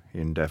teenager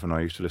in Devon,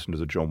 I used to listen to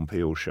the John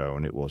Peel show,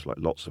 and it was like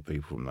lots of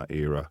people from that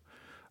era.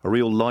 A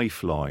real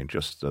lifeline,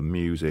 just the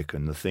music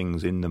and the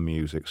things in the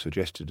music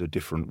suggested a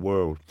different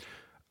world.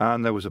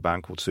 And there was a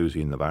band called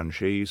Susie and the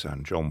Banshees,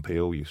 and John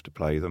Peel used to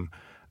play them.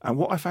 And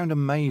what I found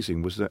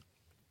amazing was that,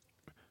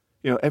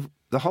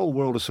 the whole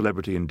world of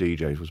celebrity and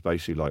DJs was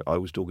basically like, I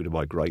was talking to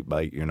my great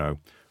mate,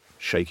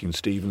 Shaking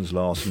Stevens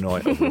last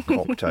night over a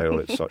cocktail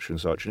at such and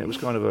such. And it was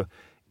kind of a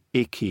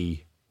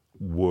icky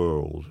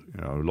world,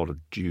 a lot of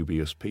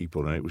dubious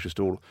people. And it was just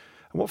all...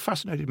 And what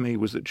fascinated me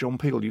was that John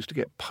Peel used to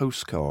get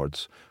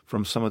postcards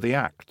from some of the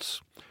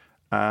acts.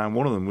 And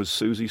one of them was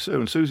Susie Sue.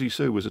 And Susie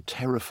Sue was a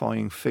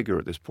terrifying figure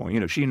at this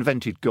point. She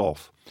invented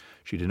goth.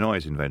 She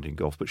denies inventing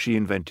goth, but she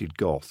invented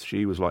goth.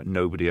 She was like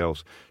nobody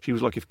else. She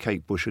was like if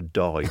Kate Bush had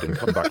died and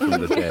come back from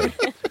the dead.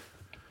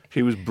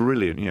 She was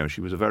brilliant. She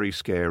was a very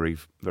scary,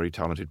 very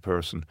talented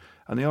person.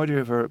 And the idea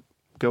of her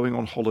going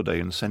on holiday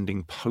and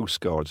sending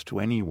postcards to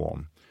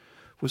anyone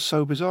was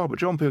so bizarre. But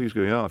John Peel used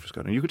to go, I've just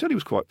got... And you could tell he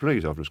was quite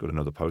pleased. I've just got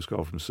another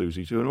postcard from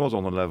Susie too. And it was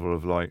on the level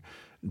of like,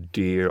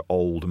 dear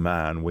old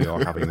man, we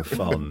are having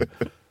fun.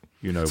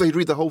 So he'd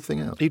read the whole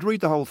thing out? He'd read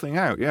the whole thing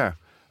out, yeah.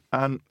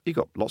 And he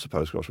got lots of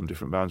postcards from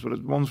different bands,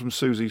 but ones from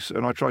Susie,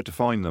 and I tried to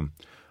find them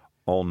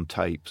on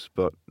tapes,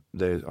 but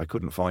I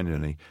couldn't find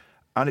any.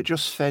 And it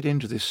just fed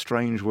into this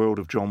strange world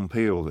of John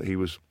Peel that he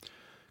was...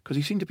 Because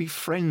he seemed to be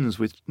friends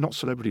with, not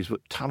celebrities,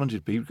 but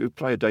talented people. He'd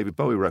play a David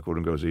Bowie record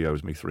and goes, he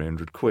owes me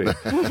 300 quid.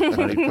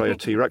 And he'd play a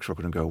T-Rex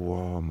record and go,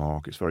 whoa,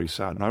 Mark, it's very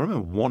sad. And I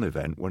remember one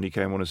event when he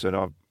came on and said,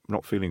 I'm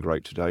not feeling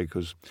great today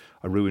because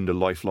I ruined a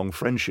lifelong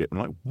friendship. And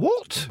I'm like,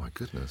 what? Oh, my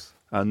goodness.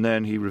 And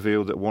then he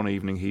revealed that one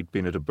evening he'd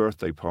been at a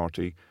birthday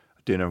party,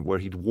 dinner, where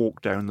he'd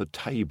walked down the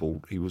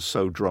table. He was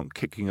so drunk,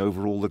 kicking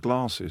over all the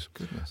glasses.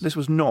 Goodness. This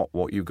was not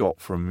what you got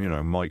from,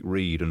 Mike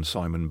Reed and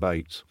Simon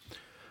Bates.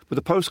 But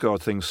the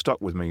postcard thing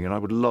stuck with me, and I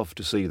would love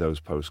to see those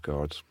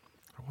postcards.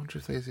 I wonder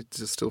if they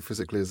still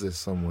physically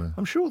exist somewhere.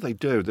 I'm sure they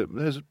do.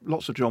 There's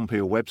lots of John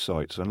Peel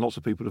websites, and lots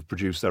of people have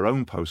produced their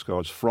own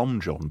postcards from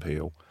John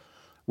Peel,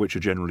 which are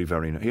generally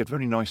he had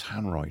very nice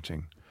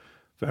handwriting.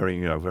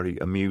 Very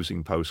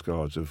amusing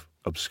postcards of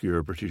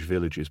obscure British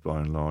villages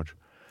by and large.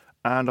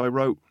 And I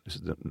wrote, this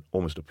is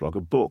almost a plug,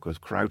 a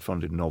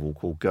crowdfunded novel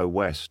called Go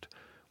West,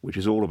 which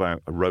is all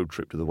about a road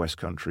trip to the West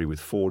Country with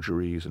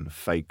forgeries and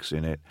fakes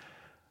in it.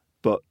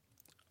 But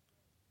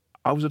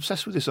I was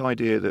obsessed with this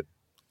idea that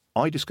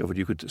I discovered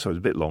you could... So it's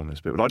a bit long,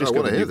 this bit, but I I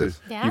discovered wanna hear this.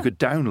 you could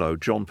download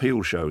John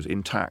Peel shows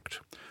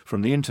intact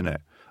from the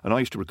internet. And I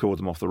used to record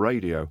them off the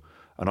radio.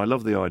 And I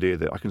love the idea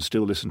that I can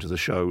still listen to the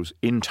shows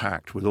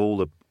intact with all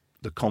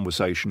the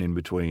conversation in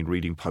between,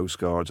 reading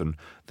postcards and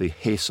the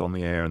hiss on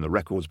the air and the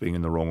records being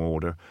in the wrong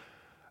order.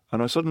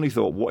 And I suddenly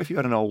thought, what if you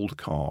had an old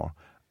car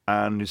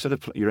and instead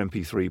of your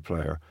MP3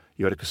 player,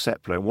 you had a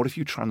cassette player? What if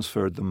you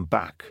transferred them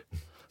back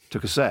to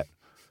cassette?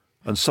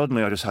 And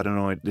suddenly I just had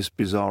this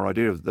bizarre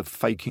idea of the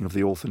faking of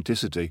the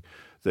authenticity,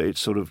 that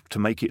it's sort of, to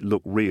make it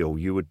look real,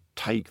 you would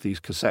take these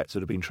cassettes that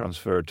have been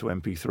transferred to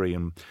MP3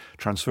 and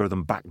transfer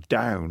them back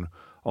down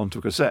onto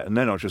a cassette. And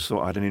then I just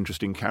thought I had an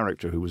interesting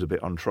character who was a bit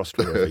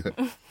untrustworthy.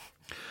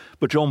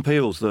 But John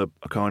Peel's a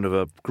kind of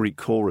a Greek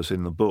chorus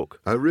in the book.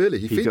 Oh, really?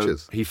 He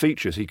features? He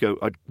features.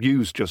 I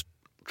used just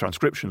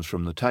transcriptions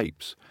from the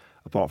tapes,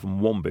 apart from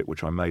one bit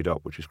which I made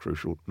up, which is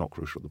not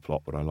crucial to the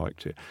plot, but I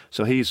liked it.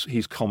 So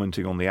he's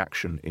commenting on the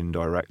action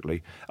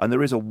indirectly. And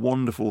there is a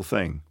wonderful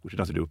thing, which has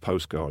nothing to do with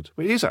postcards.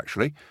 But it is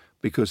actually,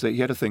 because he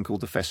had a thing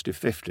called the Festive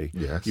 50.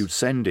 Yes. You'd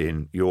send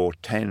in your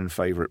 10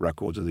 favourite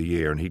records of the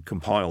year and he'd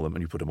compile them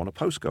and you put them on a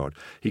postcard.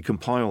 He'd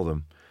compile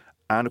them.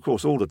 And, of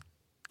course, all the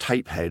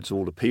tape heads,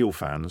 all the Peel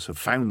fans have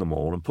found them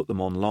all and put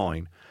them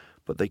online,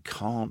 but they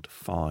can't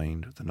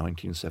find the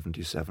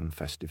 1977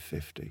 Festive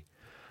 50.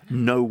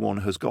 No one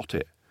has got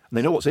it. And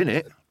they know what's in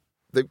it.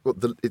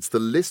 It's the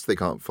list they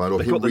can't find,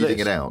 or him reading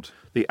it out.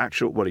 The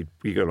actual,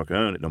 you go like,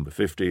 at number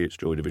 50, it's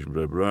Joy Division,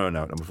 blah, blah, blah,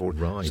 now at number 40.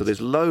 Right. So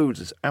there's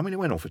loads. I mean, it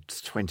went on for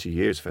 20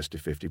 years,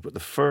 Festive 50, but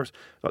the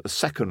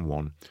second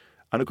one,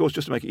 and of course,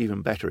 just to make it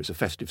even better, it's a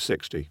Festive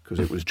 60, because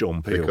it was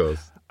John Peel.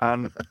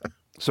 And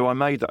so I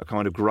made that a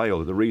kind of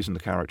grail. The reason the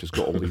character's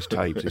got all these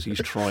tapes is he's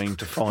trying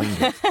to find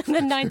it. The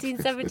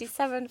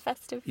 1977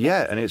 Festive.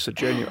 Yeah, and it's a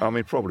genuine... I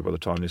mean, probably by the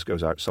time this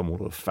goes out, someone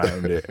will have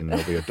found it and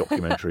there'll be a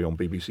documentary on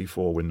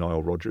BBC4 with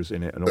Nile Rodgers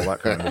in it and all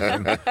that kind of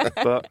thing.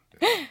 But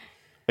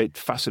it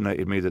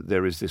fascinated me that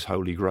there is this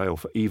holy grail,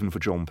 even for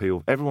John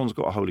Peel. Everyone's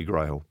got a holy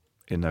grail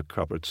in their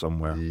cupboard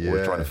somewhere. Yes.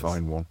 Or trying to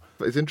find one.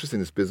 But it's interesting,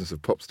 this business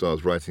of pop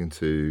stars writing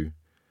to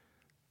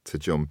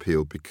John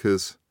Peel,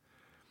 because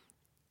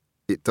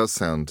it does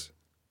sound...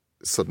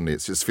 Suddenly, it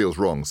just feels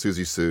wrong.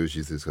 Susie Sue,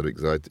 she's this kind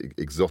of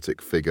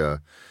exotic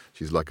figure.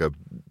 She's like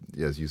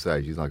as you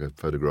say, she's like a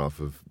photograph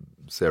of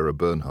Sarah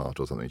Bernhardt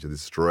or something. She has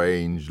this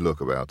strange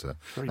look about her.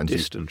 Very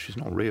distant. She's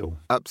not real.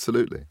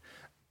 Absolutely.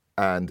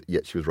 And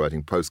yet she was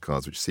writing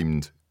postcards, which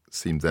seemed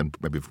then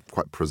maybe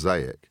quite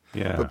prosaic.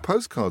 Yeah. But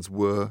postcards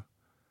were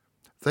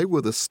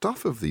the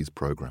stuff of these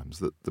programmes.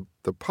 That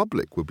the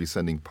public would be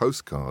sending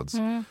postcards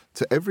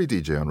to every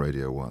DJ on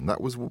Radio 1. That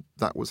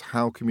was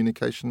how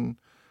communication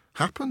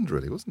happened,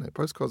 really, wasn't it?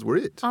 Postcards were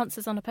it.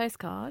 Answers on a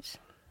postcard.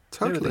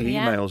 Totally. The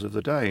emails of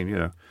the day,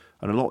 and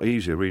a lot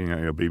easier reading out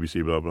your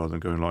BBC blah blah than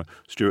going like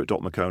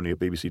Stuart.McConey at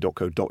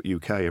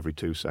bbc.co.uk every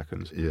 2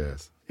 seconds.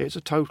 Yes. It's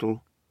a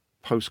total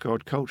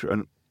postcard culture.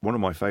 And one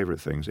of my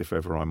favourite things, if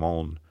ever I'm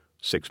on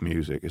Six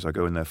Music, is I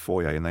go in their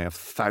foyer and they have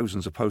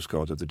thousands of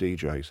postcards of the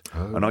DJs.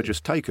 Oh. And I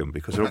just take them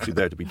because they're obviously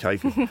there to be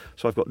taken.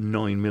 So I've got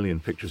 9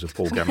 million pictures of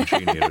Paul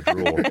Gammaccini in a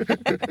drawer.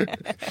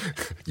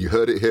 You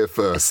heard it here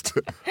first.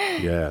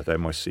 Yeah, they're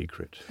my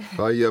secret.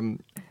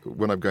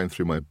 When I'm going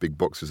through my big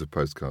boxes of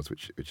postcards,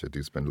 which I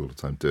do spend a lot of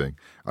time doing,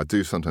 I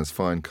do sometimes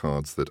find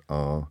cards that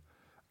are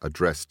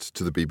addressed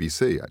to the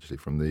BBC, actually,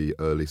 from the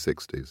early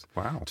 60s.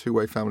 Wow.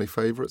 Two-way family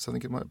favourites, I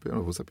think it might be.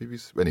 Oh, was that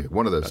BBC? Anyway,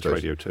 one of those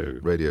That's stations. Radio 2.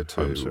 Radio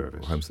 2. Home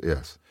Service.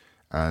 Yes.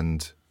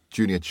 And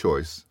Junior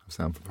Choice,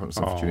 Sound for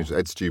Junior Choice,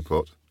 Ed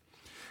Stewpot.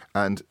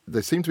 And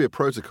there seemed to be a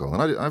protocol,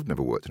 and I've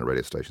never worked in a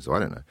radio station, so I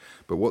don't know.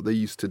 But what they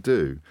used to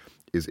do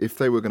is if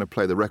they were going to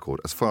play the record,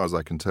 as far as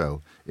I can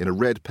tell, in a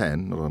red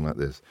pen, not unlike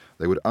this,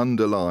 they would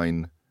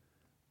underline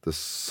the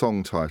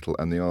song title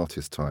and the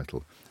artist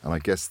title. And I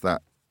guess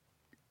that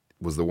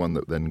was the one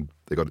that then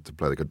they got it to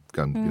play. They could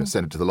go and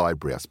send it to the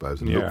library, I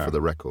suppose, and look for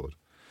the record.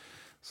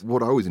 So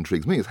what always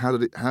intrigues me is how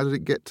did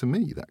it get to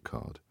me, that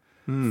card?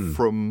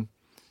 From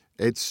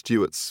Ed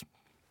Stewart's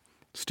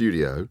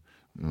studio,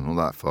 not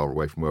that far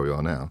away from where we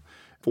are now,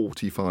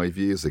 45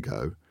 years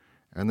ago,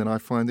 and then I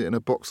find it in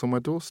a box on my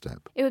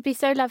doorstep. It would be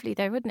so lovely,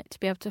 though, wouldn't it, to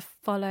be able to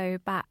follow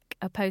back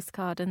a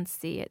postcard and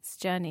see its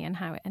journey and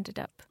how it ended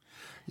up.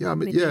 Yeah, I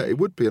mean, it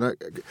would be. And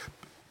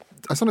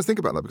I sometimes think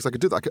about that because I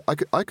could do that.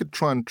 I could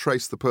try and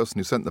trace the person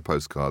who sent the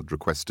postcard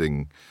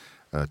requesting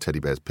Teddy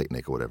Bear's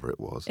Picnic or whatever it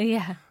was.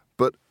 Yeah.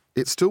 But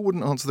it still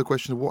wouldn't answer the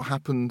question of what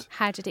happened.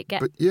 How did it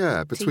get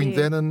between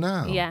then and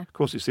now. Yeah. Of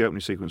course, it's the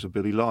opening sequence of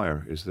Billy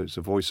Liar. It's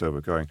a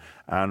voiceover going,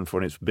 and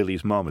it's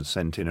Billy's mum had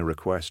sent in a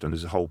request, and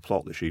there's a whole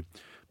plot that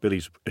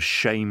Billy's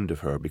ashamed of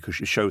her because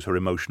she shows her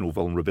emotional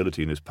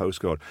vulnerability in this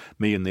postcard.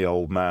 Me and the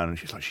old man, and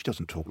she's like, she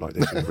doesn't talk like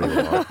this in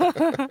real life.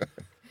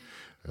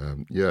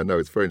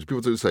 It's very interesting.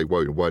 People do say,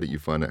 "Well, why didn't you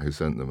find out who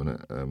sent them?"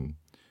 And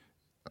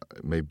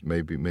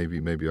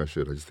maybe I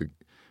should. I just think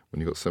when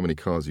you've got so many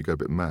cards, you go a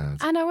bit mad.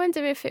 And I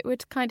wonder if it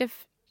would kind of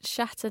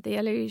shatter the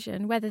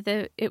illusion, whether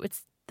the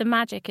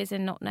magic is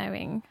in not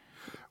knowing.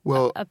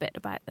 Well, a bit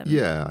about them.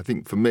 Yeah, I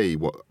think for me,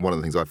 one of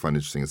the things I find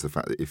interesting is the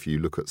fact that if you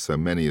look at so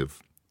many of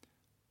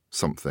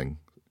something,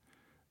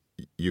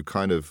 you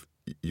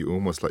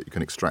almost like you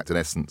can extract an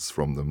essence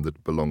from them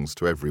that belongs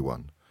to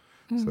everyone.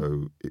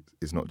 So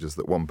it's not just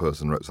that one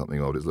person wrote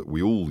something odd, it's that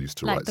we all used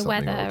to write something odd.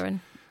 Like the weather and...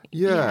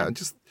 Yeah, and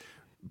just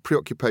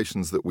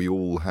preoccupations that we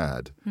all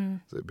had.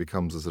 So it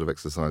becomes a sort of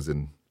exercise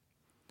in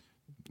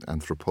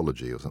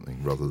anthropology or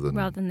something rather than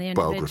the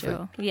biography.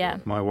 individual. Yeah.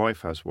 My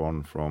wife has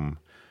one from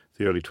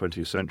the early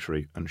 20th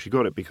century, and she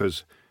got it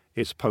because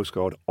it's a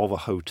postcard of a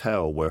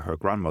hotel where her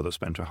grandmother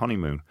spent her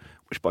honeymoon,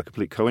 which by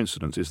complete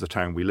coincidence is the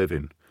town we live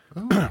in.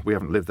 Oh. We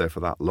haven't lived there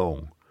for that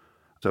long,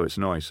 so it's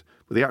nice.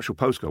 But the actual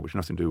postcard, which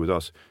has nothing to do with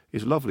us,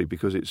 is lovely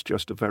because it's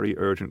just a very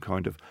urgent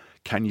kind of,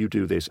 can you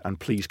do this and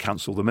please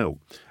cancel the milk?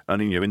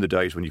 And in the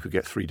days when you could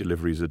get 3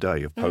 deliveries a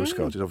day of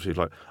postcards, it's obviously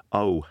like,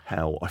 oh,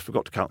 hell, I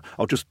forgot to count.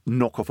 I'll just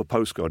knock off a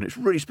postcard, and it's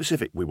really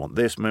specific. We want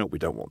this milk, we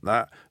don't want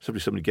that.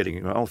 Somebody getting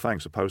it, oh,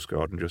 thanks, a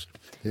postcard, and just...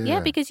 Yeah,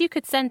 because you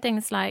could send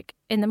things like,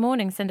 in the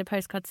morning, send a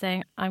postcard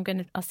saying, I'll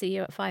see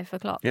you at 5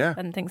 o'clock. Yeah.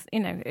 And things,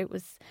 it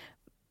was...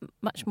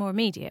 much more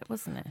immediate,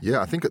 wasn't it? Yeah,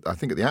 I think at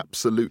the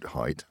absolute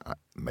height,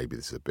 maybe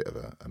this is a bit of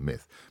a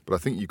myth, but I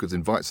think you could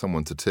invite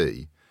someone to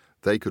tea,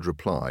 they could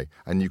reply,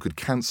 and you could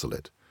cancel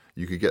it.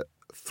 You could get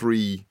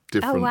 3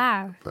 different... Oh,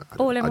 wow.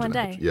 All in one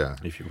day? Yeah.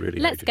 If you really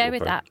Let's go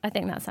with that. I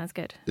think that sounds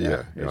good.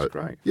 Yeah, it's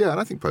great. Yeah, and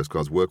I think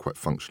postcards were quite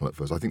functional at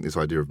first. I think this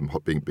idea of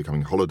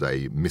becoming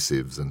holiday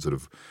missives and sort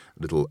of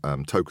little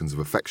tokens of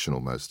affection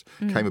almost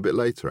came a bit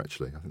later,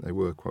 actually. I think they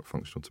were quite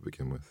functional to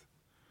begin with.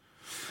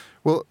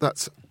 Well,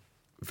 that's...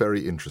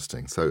 very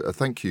interesting. So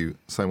thank you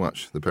so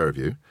much, the pair of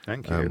you.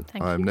 Thank you.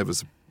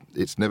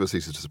 It never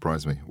ceases to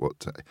surprise me.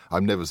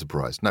 I'm never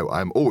surprised. No,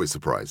 I'm always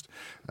surprised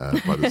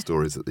by the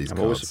stories that these cards...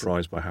 I'm always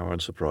surprised by how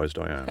unsurprised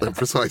I am.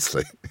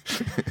 Precisely.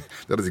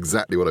 That is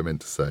exactly what I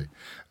meant to say.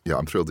 Yeah,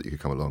 I'm thrilled that you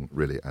could come along,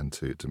 really, and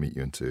to meet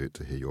you and to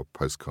hear your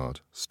postcard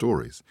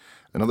stories.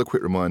 Another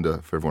quick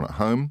reminder for everyone at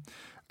home,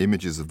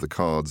 images of the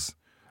cards...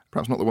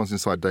 Perhaps not the ones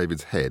inside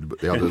David's head, but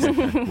the others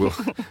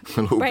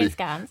will all brain be...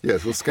 scans.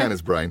 Yes, we'll scan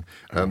his brain.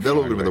 They'll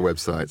all be on the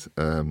website,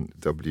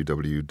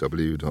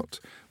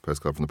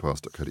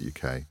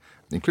 www.postcardfromthepast.co.uk,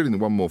 including the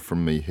one more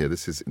from me here.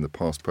 This is in the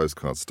past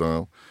postcard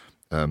style.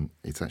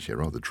 It's actually a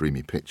rather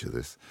dreamy picture,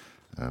 this.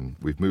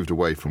 We've moved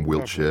away from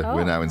Wiltshire.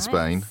 We're now in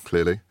Spain,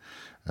 clearly.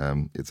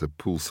 It's a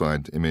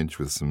poolside image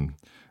with some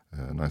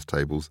nice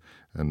tables.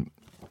 And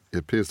it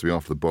appears to be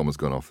after the bomb has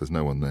gone off. There's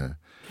no one there.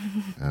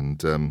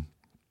 And...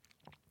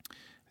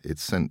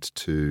 it's sent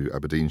to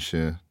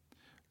Aberdeenshire.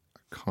 I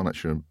can't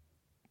actually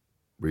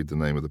read the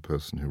name of the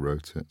person who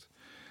wrote it.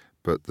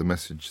 But the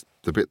message,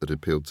 the bit that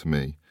appealed to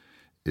me,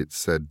 it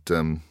said,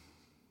 the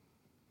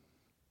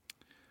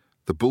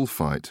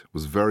bullfight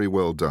was very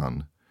well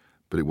done,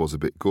 but it was a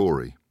bit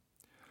gory.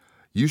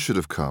 You should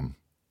have come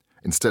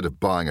instead of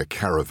buying a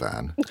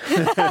caravan.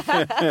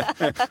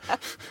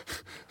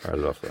 I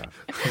love that.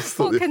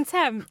 What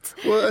contempt.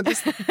 Well,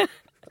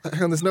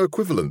 hang on, there's no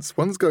equivalence.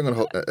 One's going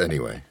on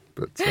anyway.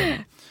 But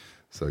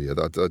so yeah,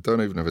 I don't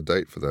even have a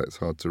date for that. It's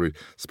hard to read.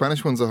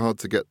 Spanish ones are hard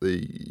to get.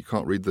 You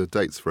can't read the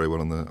dates very well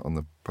on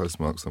the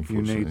postmarks.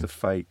 Unfortunately, you need the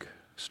fake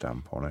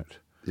stamp on it.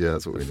 Yeah,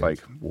 that's what we need.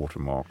 Fake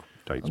watermark,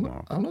 dates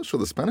mark. I'm not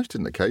sure the Spanish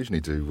didn't occasionally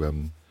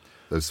do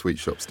those sweet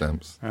shop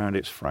stamps. And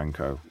it's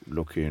Franco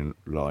looking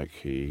like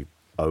he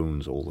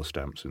owns all the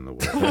stamps in the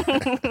world.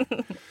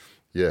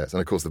 Yes, and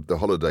of course the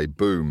holiday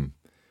boom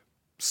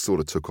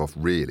sort of took off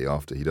really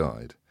after he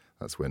died.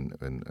 That's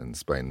when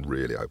Spain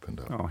really opened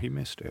up. Oh, he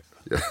missed it.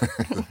 Yeah,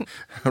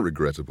 how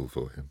regrettable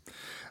for him.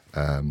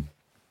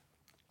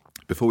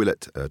 Before we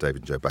let David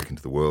and Joe back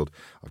into the world,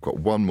 I've got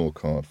one more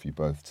card for you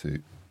both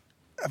to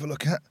have a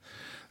look at.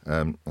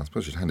 I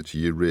suppose I should hand it to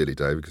you, really,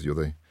 David, because you're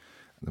the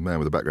man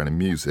with the background in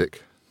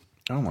music.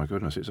 Oh, my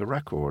goodness, it's a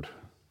record.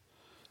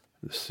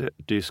 This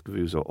disc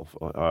is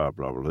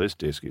This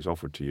disc is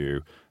offered to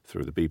you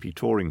through the BP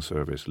touring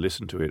service.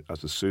 Listen to it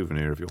as a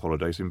souvenir of your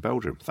holidays in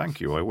Belgium.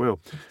 Thank you, I will.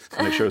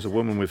 And it shows a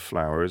woman with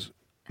flowers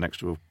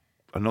next to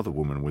another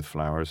woman with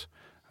flowers,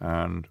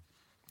 and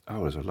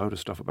there's a load of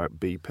stuff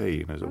about BP.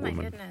 And there's a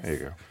woman. Goodness. There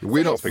you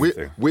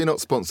go. We're not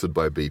sponsored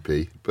by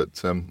BP,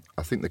 but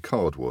I think the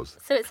card was.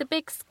 So it's a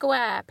big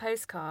square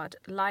postcard,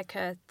 like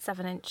a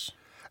 7-inch.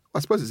 I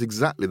suppose it's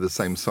exactly the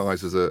same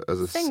size as a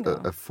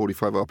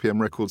 45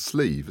 RPM record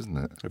sleeve, isn't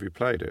it? Have you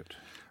played it?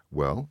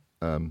 Well,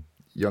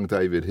 young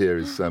David here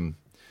has been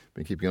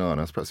keeping an eye on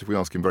us. Perhaps if we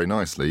ask him very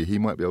nicely, he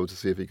might be able to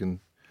see if he can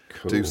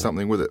do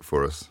something with it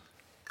for us.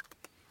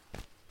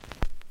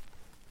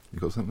 You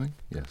got something?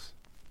 Yes.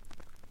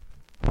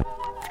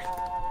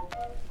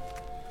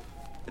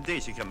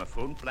 Deze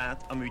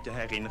grammofoonplaat om u te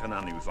herinneren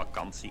aan uw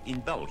vakantie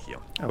in België.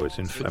 Oh, it's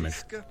in Flemish.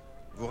 Ce disque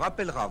vous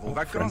rappellera vos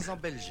vacances en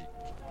Belgique.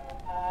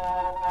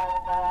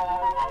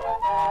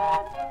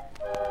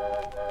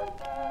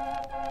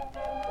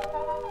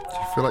 Do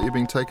you feel like you're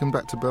being taken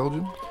back to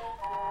Belgium?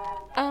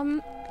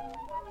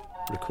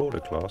 Recorder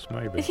class,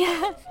 maybe.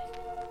 Yeah.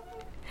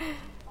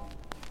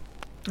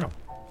 Oh,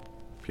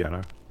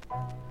 piano.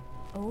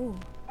 Oh,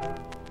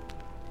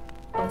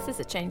 This is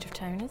a change of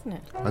tone, isn't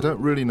it? I don't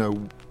really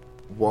know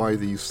why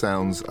these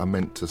sounds are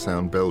meant to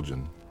sound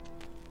Belgian.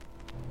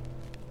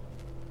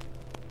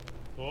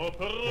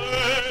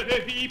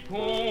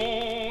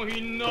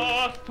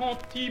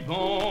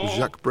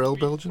 Jacques Brel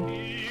Belgian?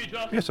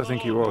 Yes, I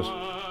think he was.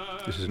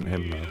 This isn't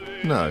him, though.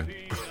 No.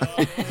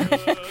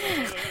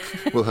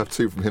 We'll have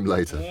two from him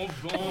later.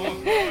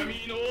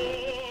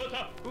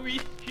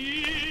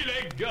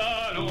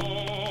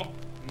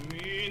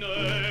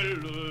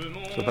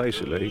 So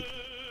basically,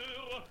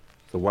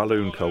 the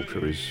Walloon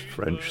culture is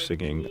French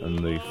singing and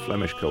the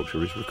Flemish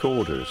culture is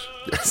recorders.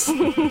 Yes.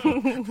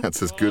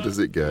 That's as good as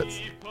it gets.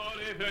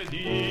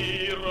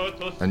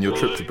 And your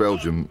trip to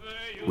Belgium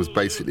was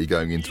basically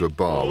going into a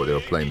bar where they were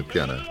playing the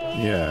piano.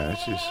 Yeah,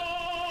 this is...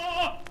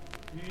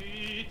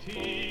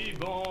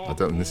 I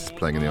don't think this is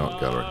playing in the art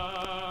gallery.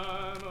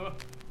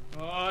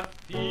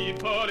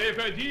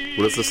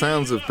 Well, as the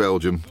sounds of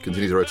Belgium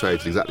continue to rotate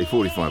at exactly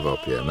 45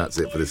 RPM, that's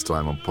it for this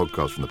time on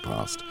Podcast from the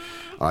Past.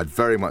 I'd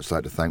very much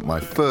like to thank my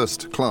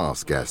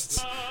first-class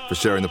guests for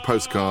sharing the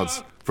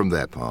postcards from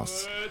their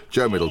pasts,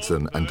 Joe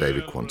Middleton and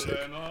David Quantick.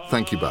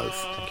 Thank you both.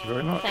 Thank you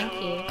very much. Thank you.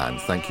 And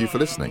thank you for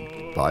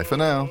listening. Bye for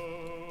now.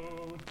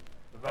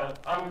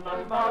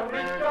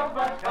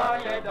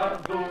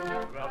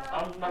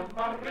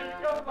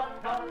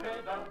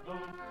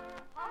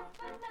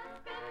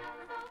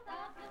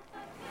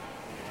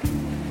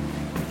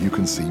 You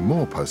can see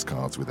more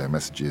postcards with their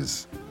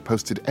messages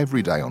posted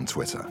every day on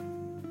Twitter.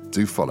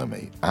 Do follow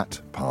me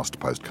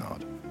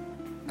 @PastPostcard.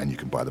 And you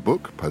can buy the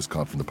book,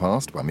 Postcard from the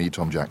Past, by me,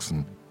 Tom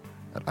Jackson,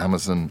 at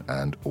Amazon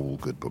and all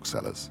good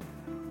booksellers.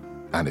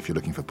 And if you're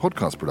looking for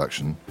podcast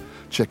production,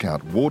 check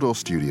out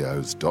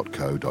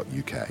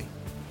wardorstudios.co.uk.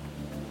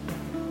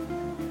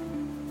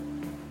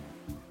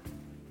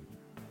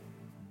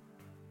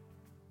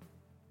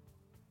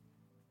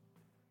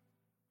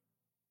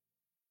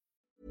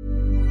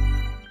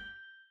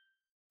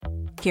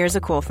 Here's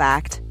a cool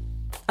fact.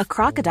 A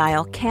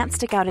crocodile can't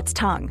stick out its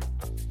tongue.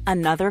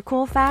 Another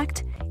cool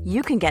fact,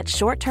 you can get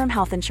short-term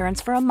health insurance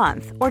for a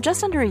month or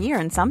just under a year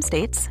in some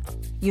states.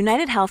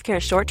 United Healthcare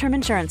short-term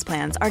insurance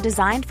plans are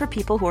designed for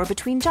people who are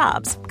between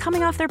jobs,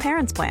 coming off their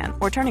parents' plan,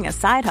 or turning a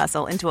side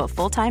hustle into a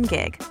full-time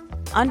gig.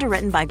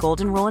 Underwritten by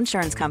Golden Rule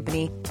Insurance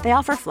Company, they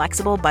offer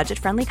flexible,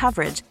 budget-friendly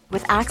coverage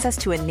with access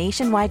to a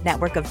nationwide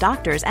network of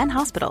doctors and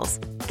hospitals.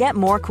 Get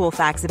more cool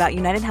facts about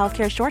United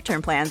Healthcare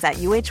short-term plans at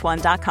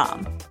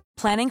uh1.com.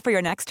 Planning for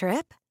your next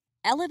trip?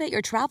 Elevate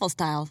your travel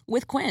style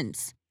with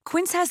Quince.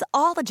 Quince has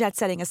all the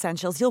jet-setting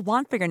essentials you'll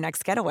want for your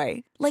next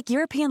getaway, like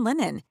European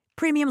linen,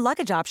 premium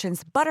luggage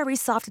options, buttery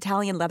soft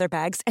Italian leather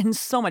bags, and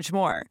so much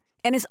more.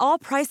 And is all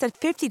priced at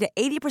 50 to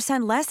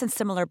 80% less than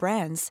similar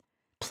brands.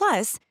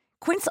 Plus,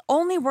 Quince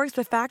only works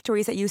with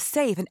factories that use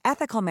safe and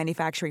ethical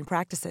manufacturing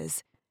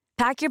practices.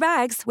 Pack your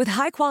bags with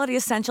high-quality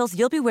essentials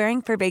you'll be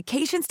wearing for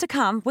vacations to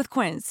come with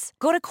Quince.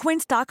 Go to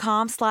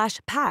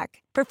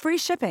quince.com/pack for free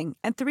shipping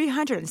and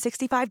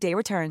 365-day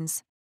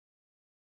returns.